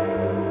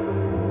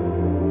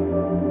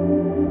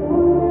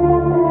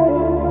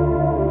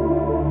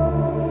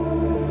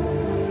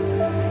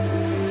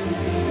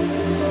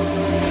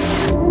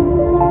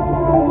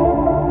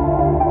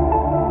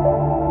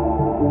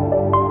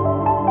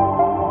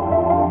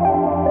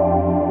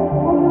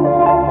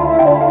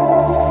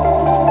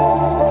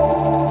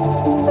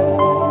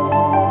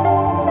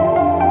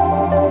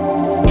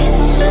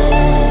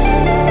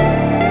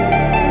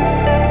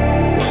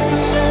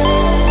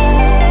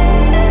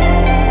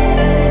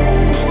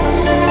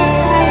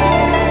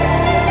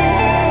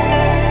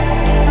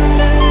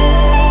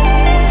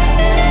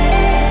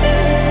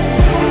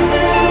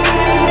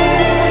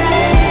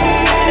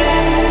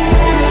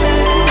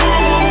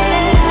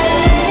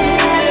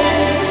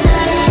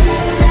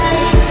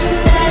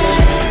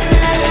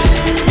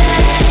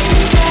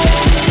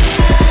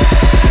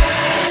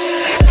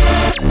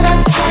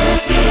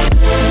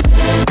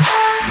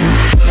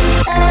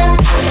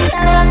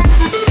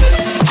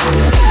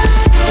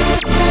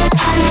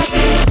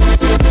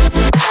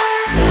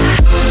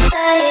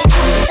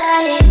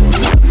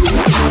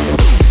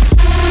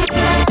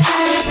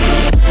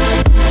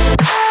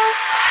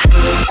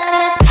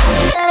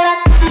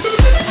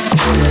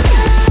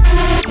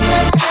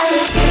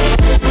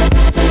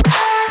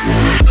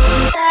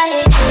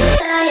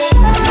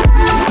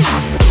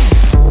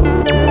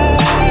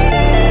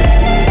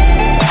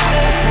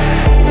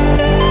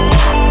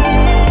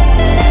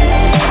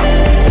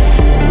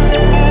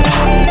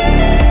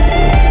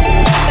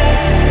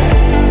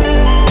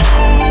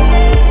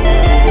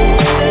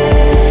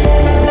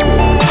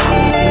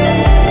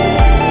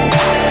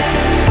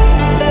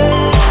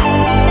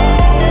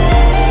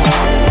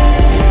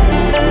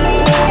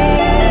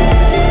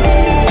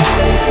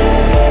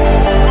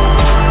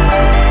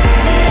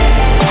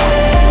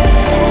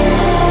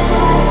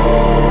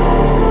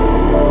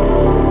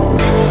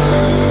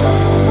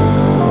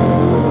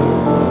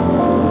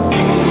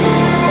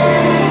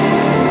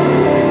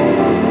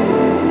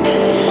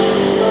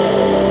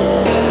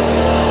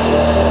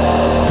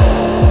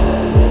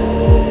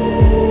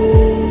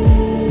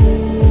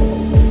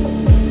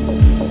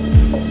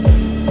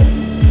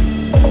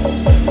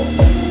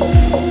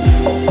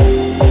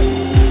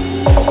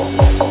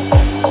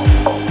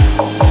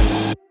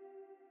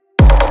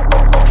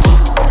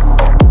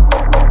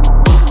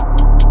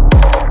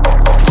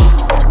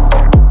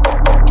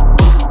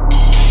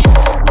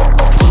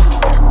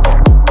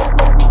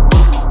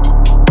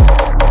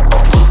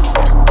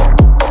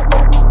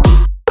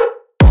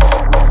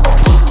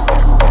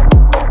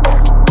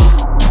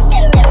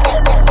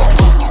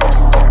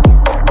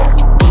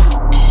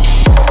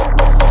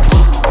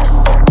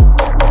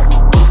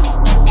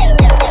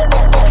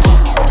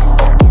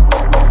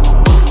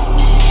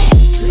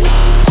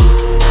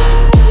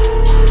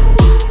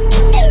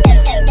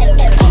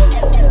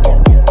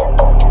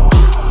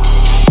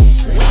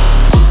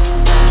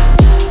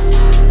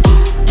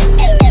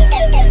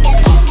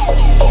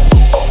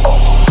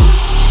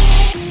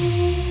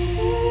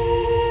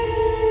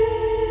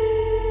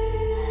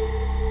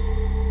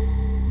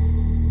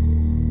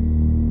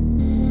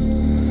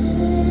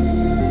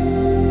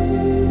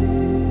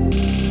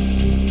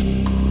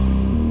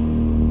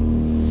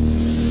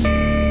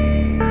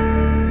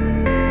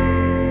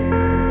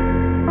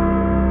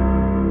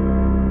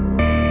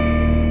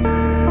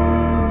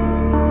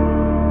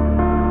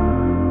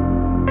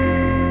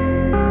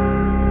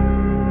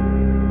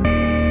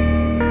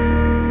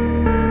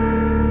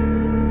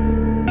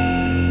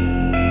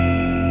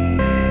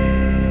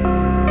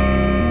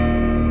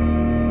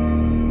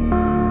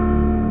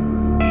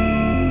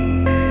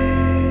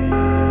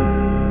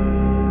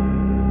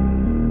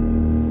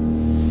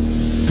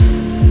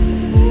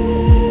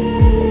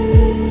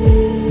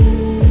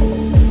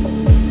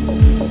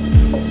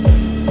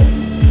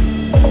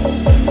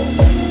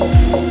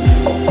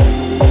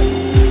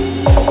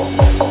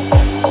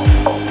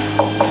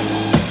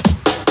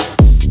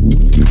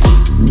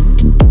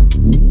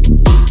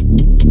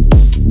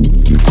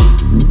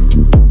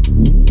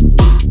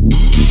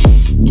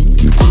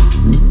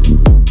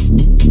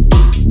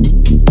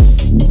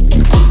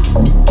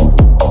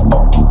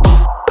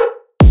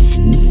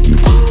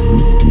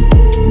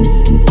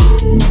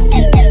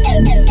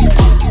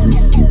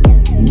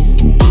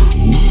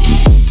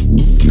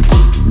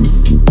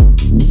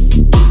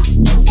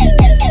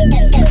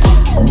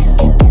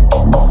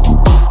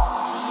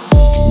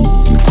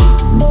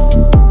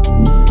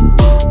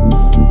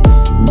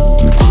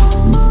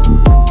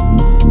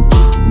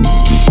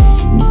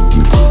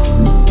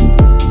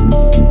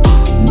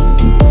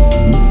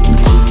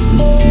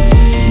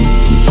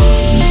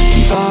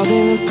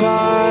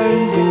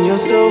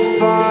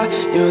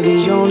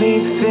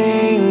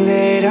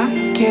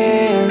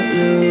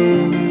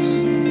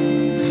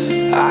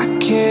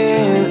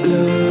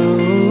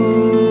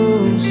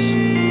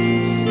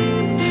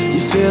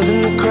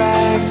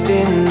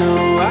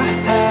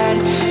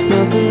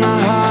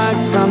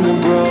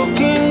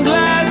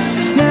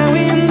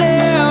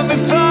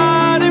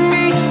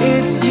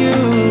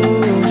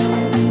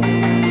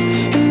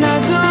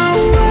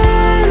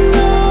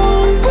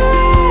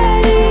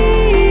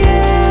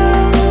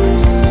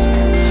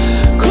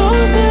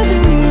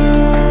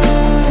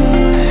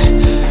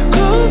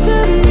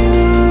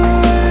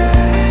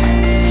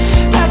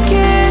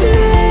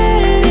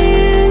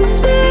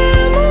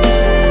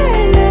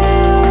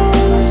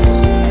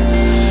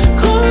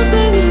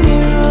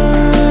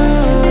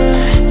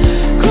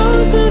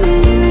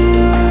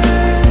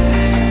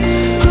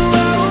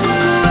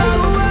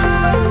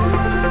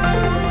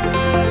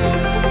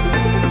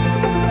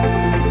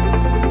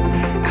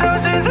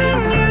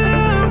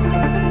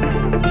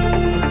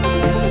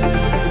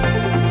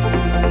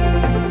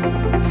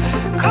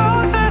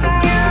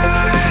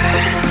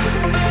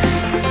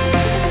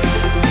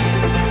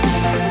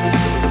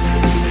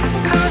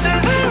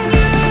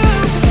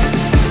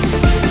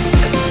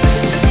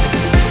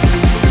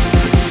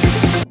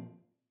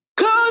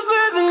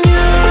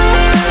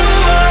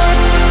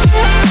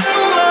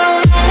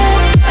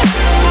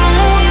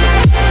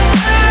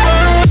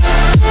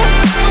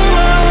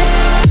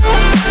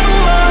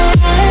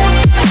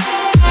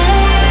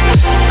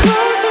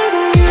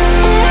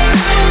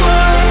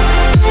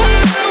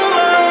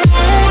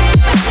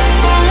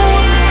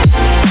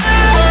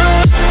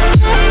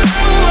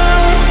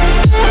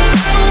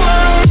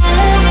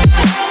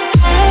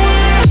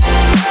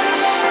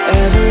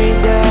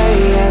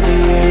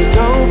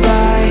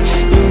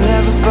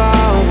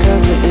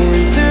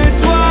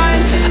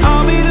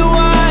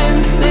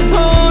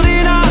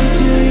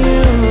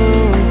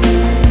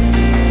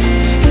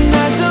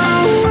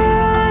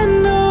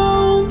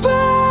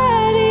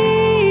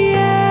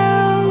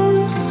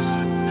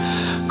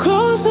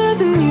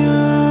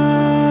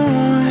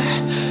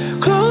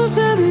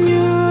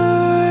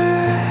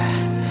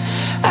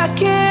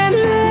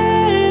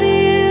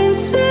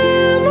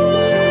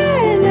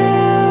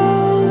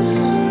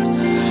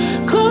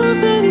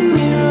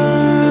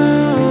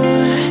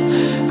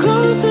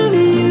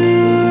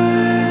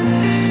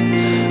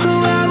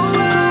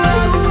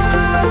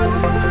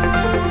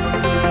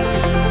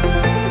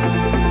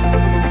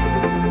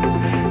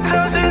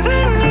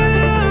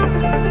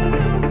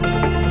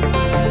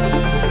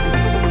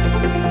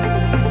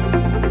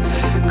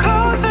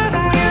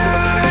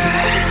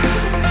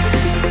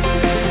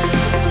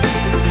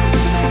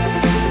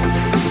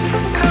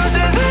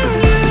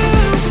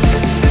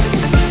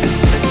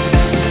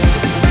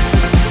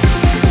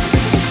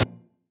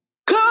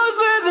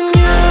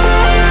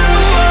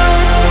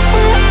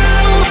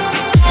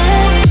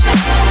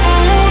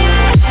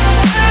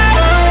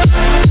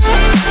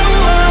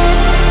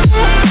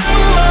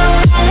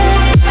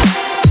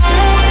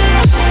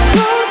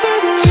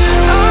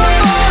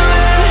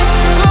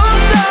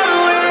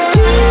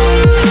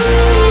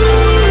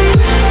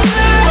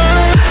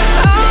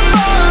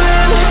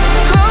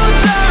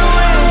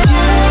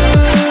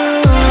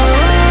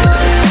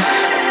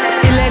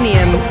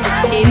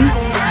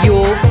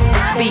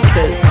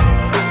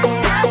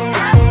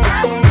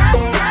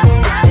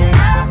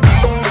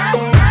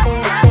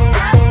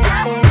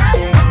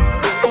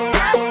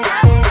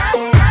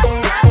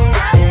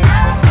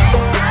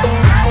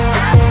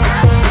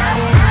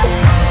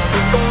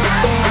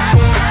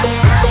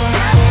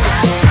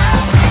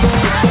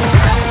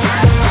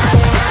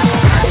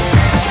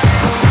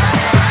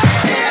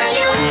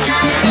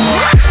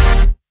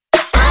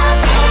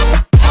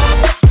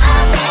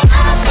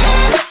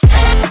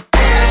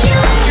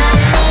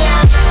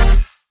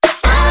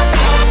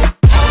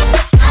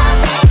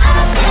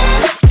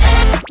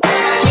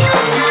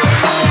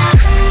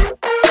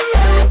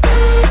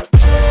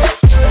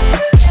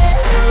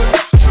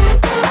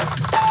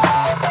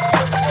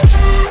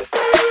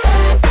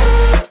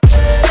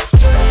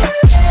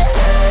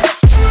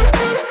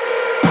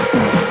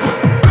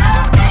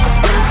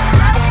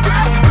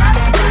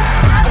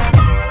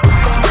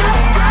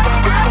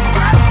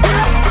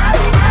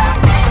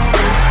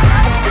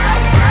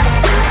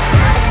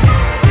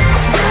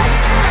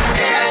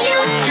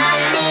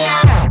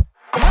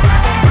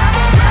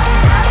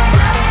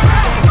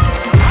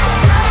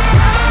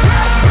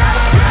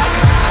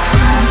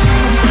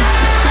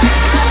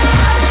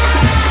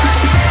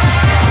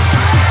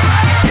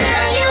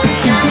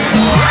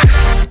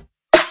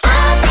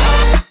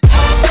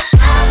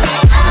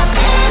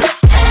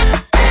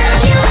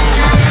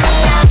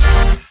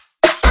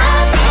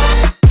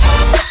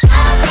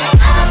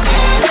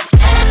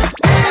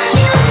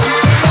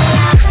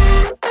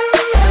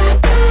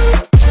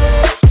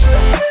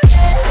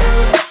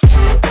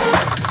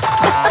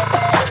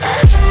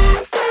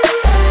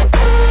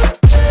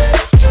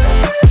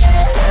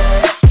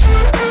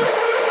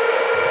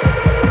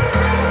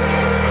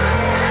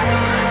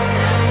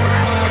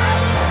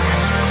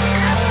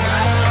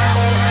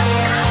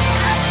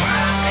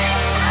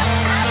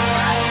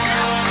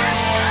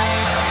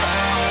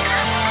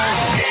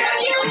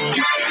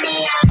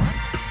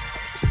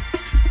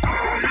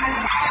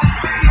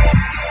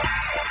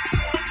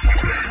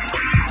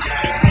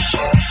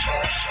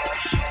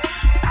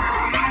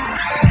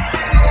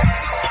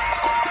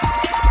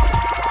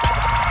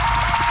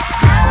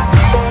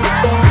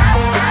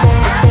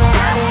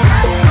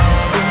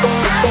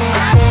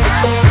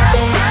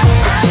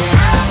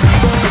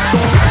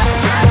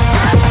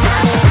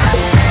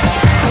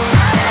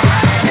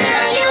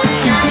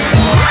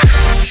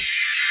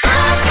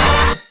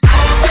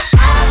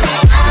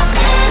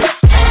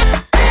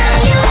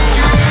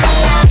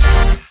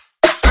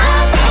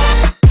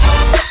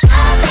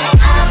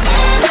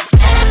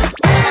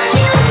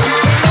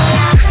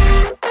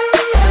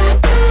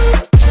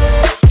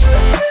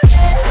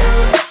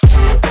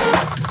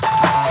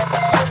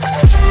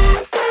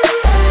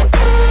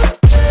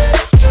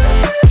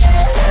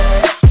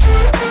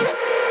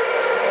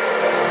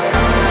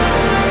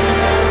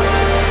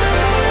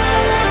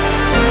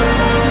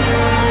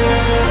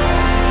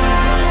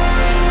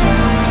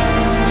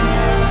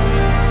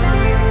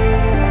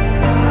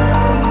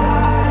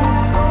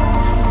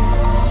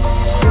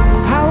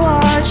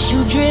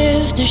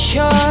 the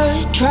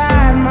shore,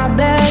 tried my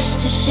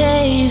best to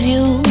save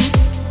you.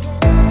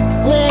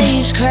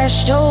 Waves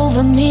crashed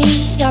over me,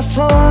 I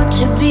fought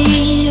to be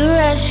your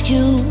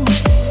rescue.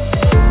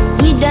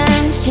 We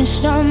danced in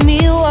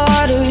stormy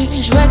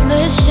waters,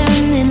 reckless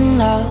and in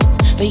love.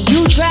 But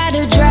you tried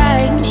to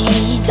drag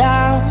me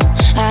down,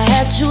 I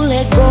had to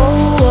let go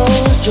or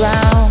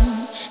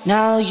drown.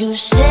 Now you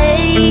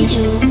say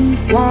you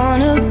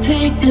wanna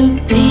pick the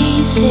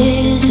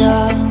pieces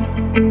up.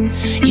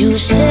 You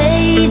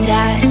say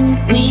that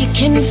we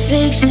can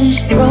fix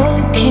this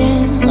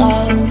broken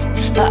love.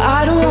 But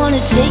I don't wanna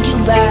take you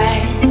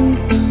back,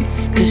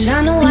 'cause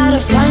I know how to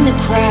find the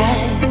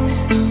cracks.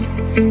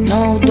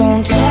 No,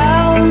 don't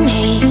tell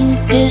me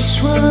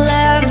this will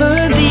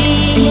ever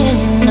be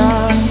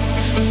enough.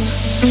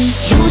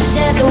 You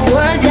said the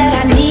words that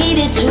I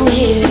needed to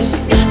hear,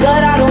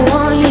 but I don't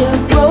want your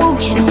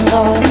broken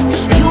love.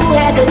 You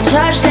had the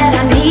touch that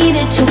I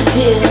needed to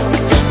feel,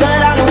 but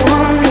I don't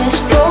want this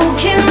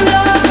broken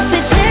love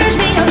that tears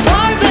me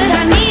apart, but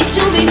I need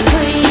to be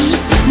free.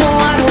 No,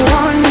 I don't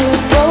want your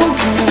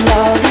broken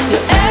love.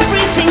 You're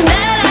everything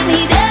that I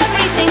need,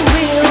 everything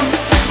real,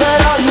 but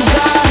all you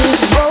got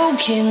is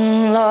broken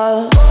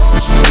love.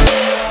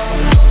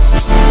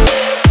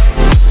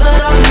 But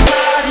all you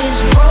got is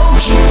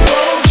broken,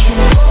 broken.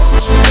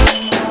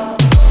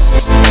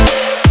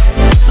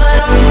 But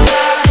all you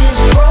got is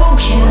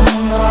broken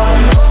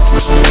love.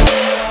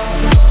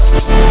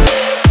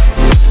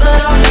 But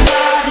all you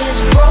got is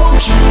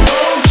broken,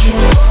 broken.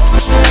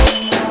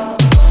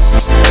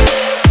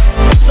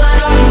 But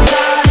all you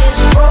got is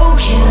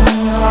broken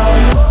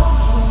love.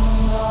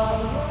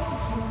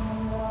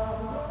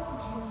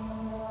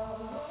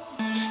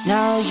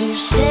 Now you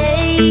say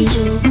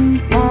you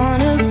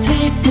wanna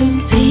pick the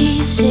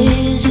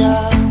pieces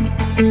up.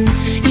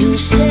 You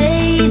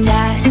say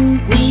that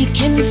we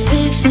can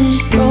fix this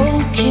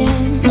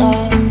broken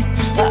love,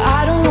 but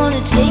I don't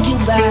wanna take you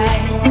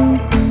back,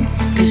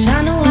 'cause I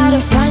know how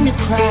to find the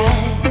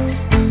cracks.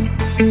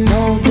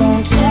 No,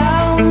 don't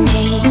tell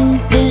me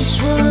this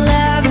will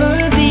ever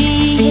be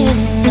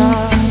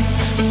enough.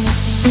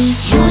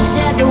 You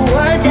said the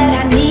words that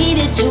I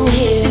needed to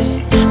hear,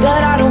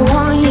 but I don't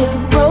want your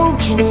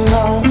broken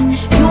love.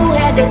 You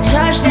had the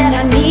touch that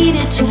I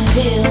needed to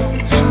feel,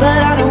 but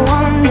I don't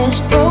want this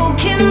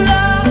broken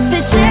love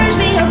that tears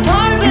me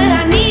apart, but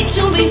I need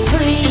to be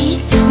free.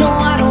 No,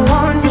 I don't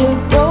want your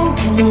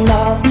broken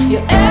love.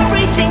 You're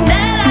everything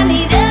that I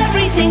need,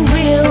 everything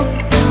real,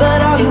 but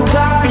all you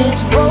got is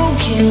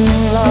broken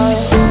love.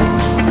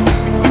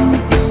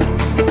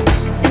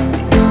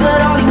 But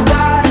all you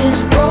got is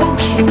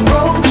broken,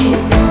 broken.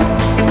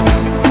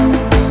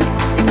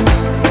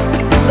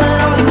 But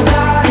all you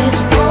got is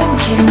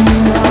broken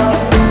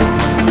love.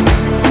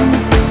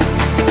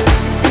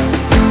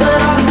 But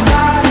all you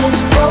got is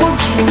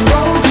broken,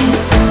 broken.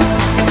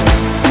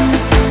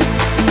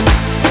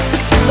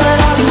 But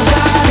all you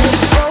got is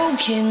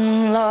broken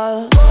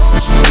love.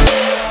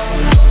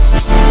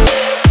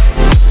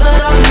 But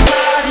all you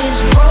got is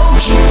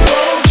broken,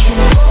 broken.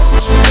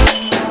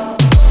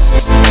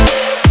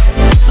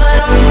 But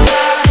all you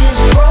got is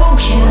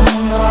broken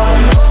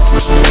love.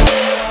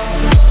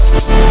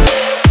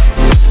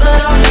 But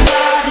all you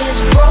got is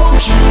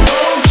broken,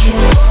 broken.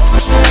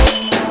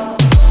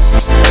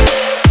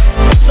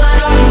 But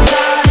all you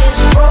got is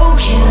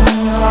broken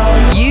love.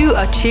 You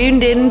are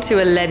tuned in to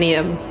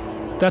ILLENIUM.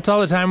 That's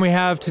all the time we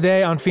have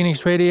today on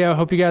Phoenix Radio.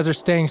 Hope you guys are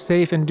staying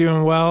safe and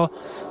doing well.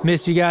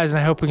 Miss you guys, and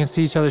I hope we can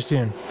see each other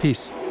soon.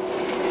 Peace.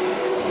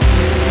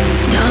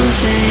 Don't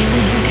think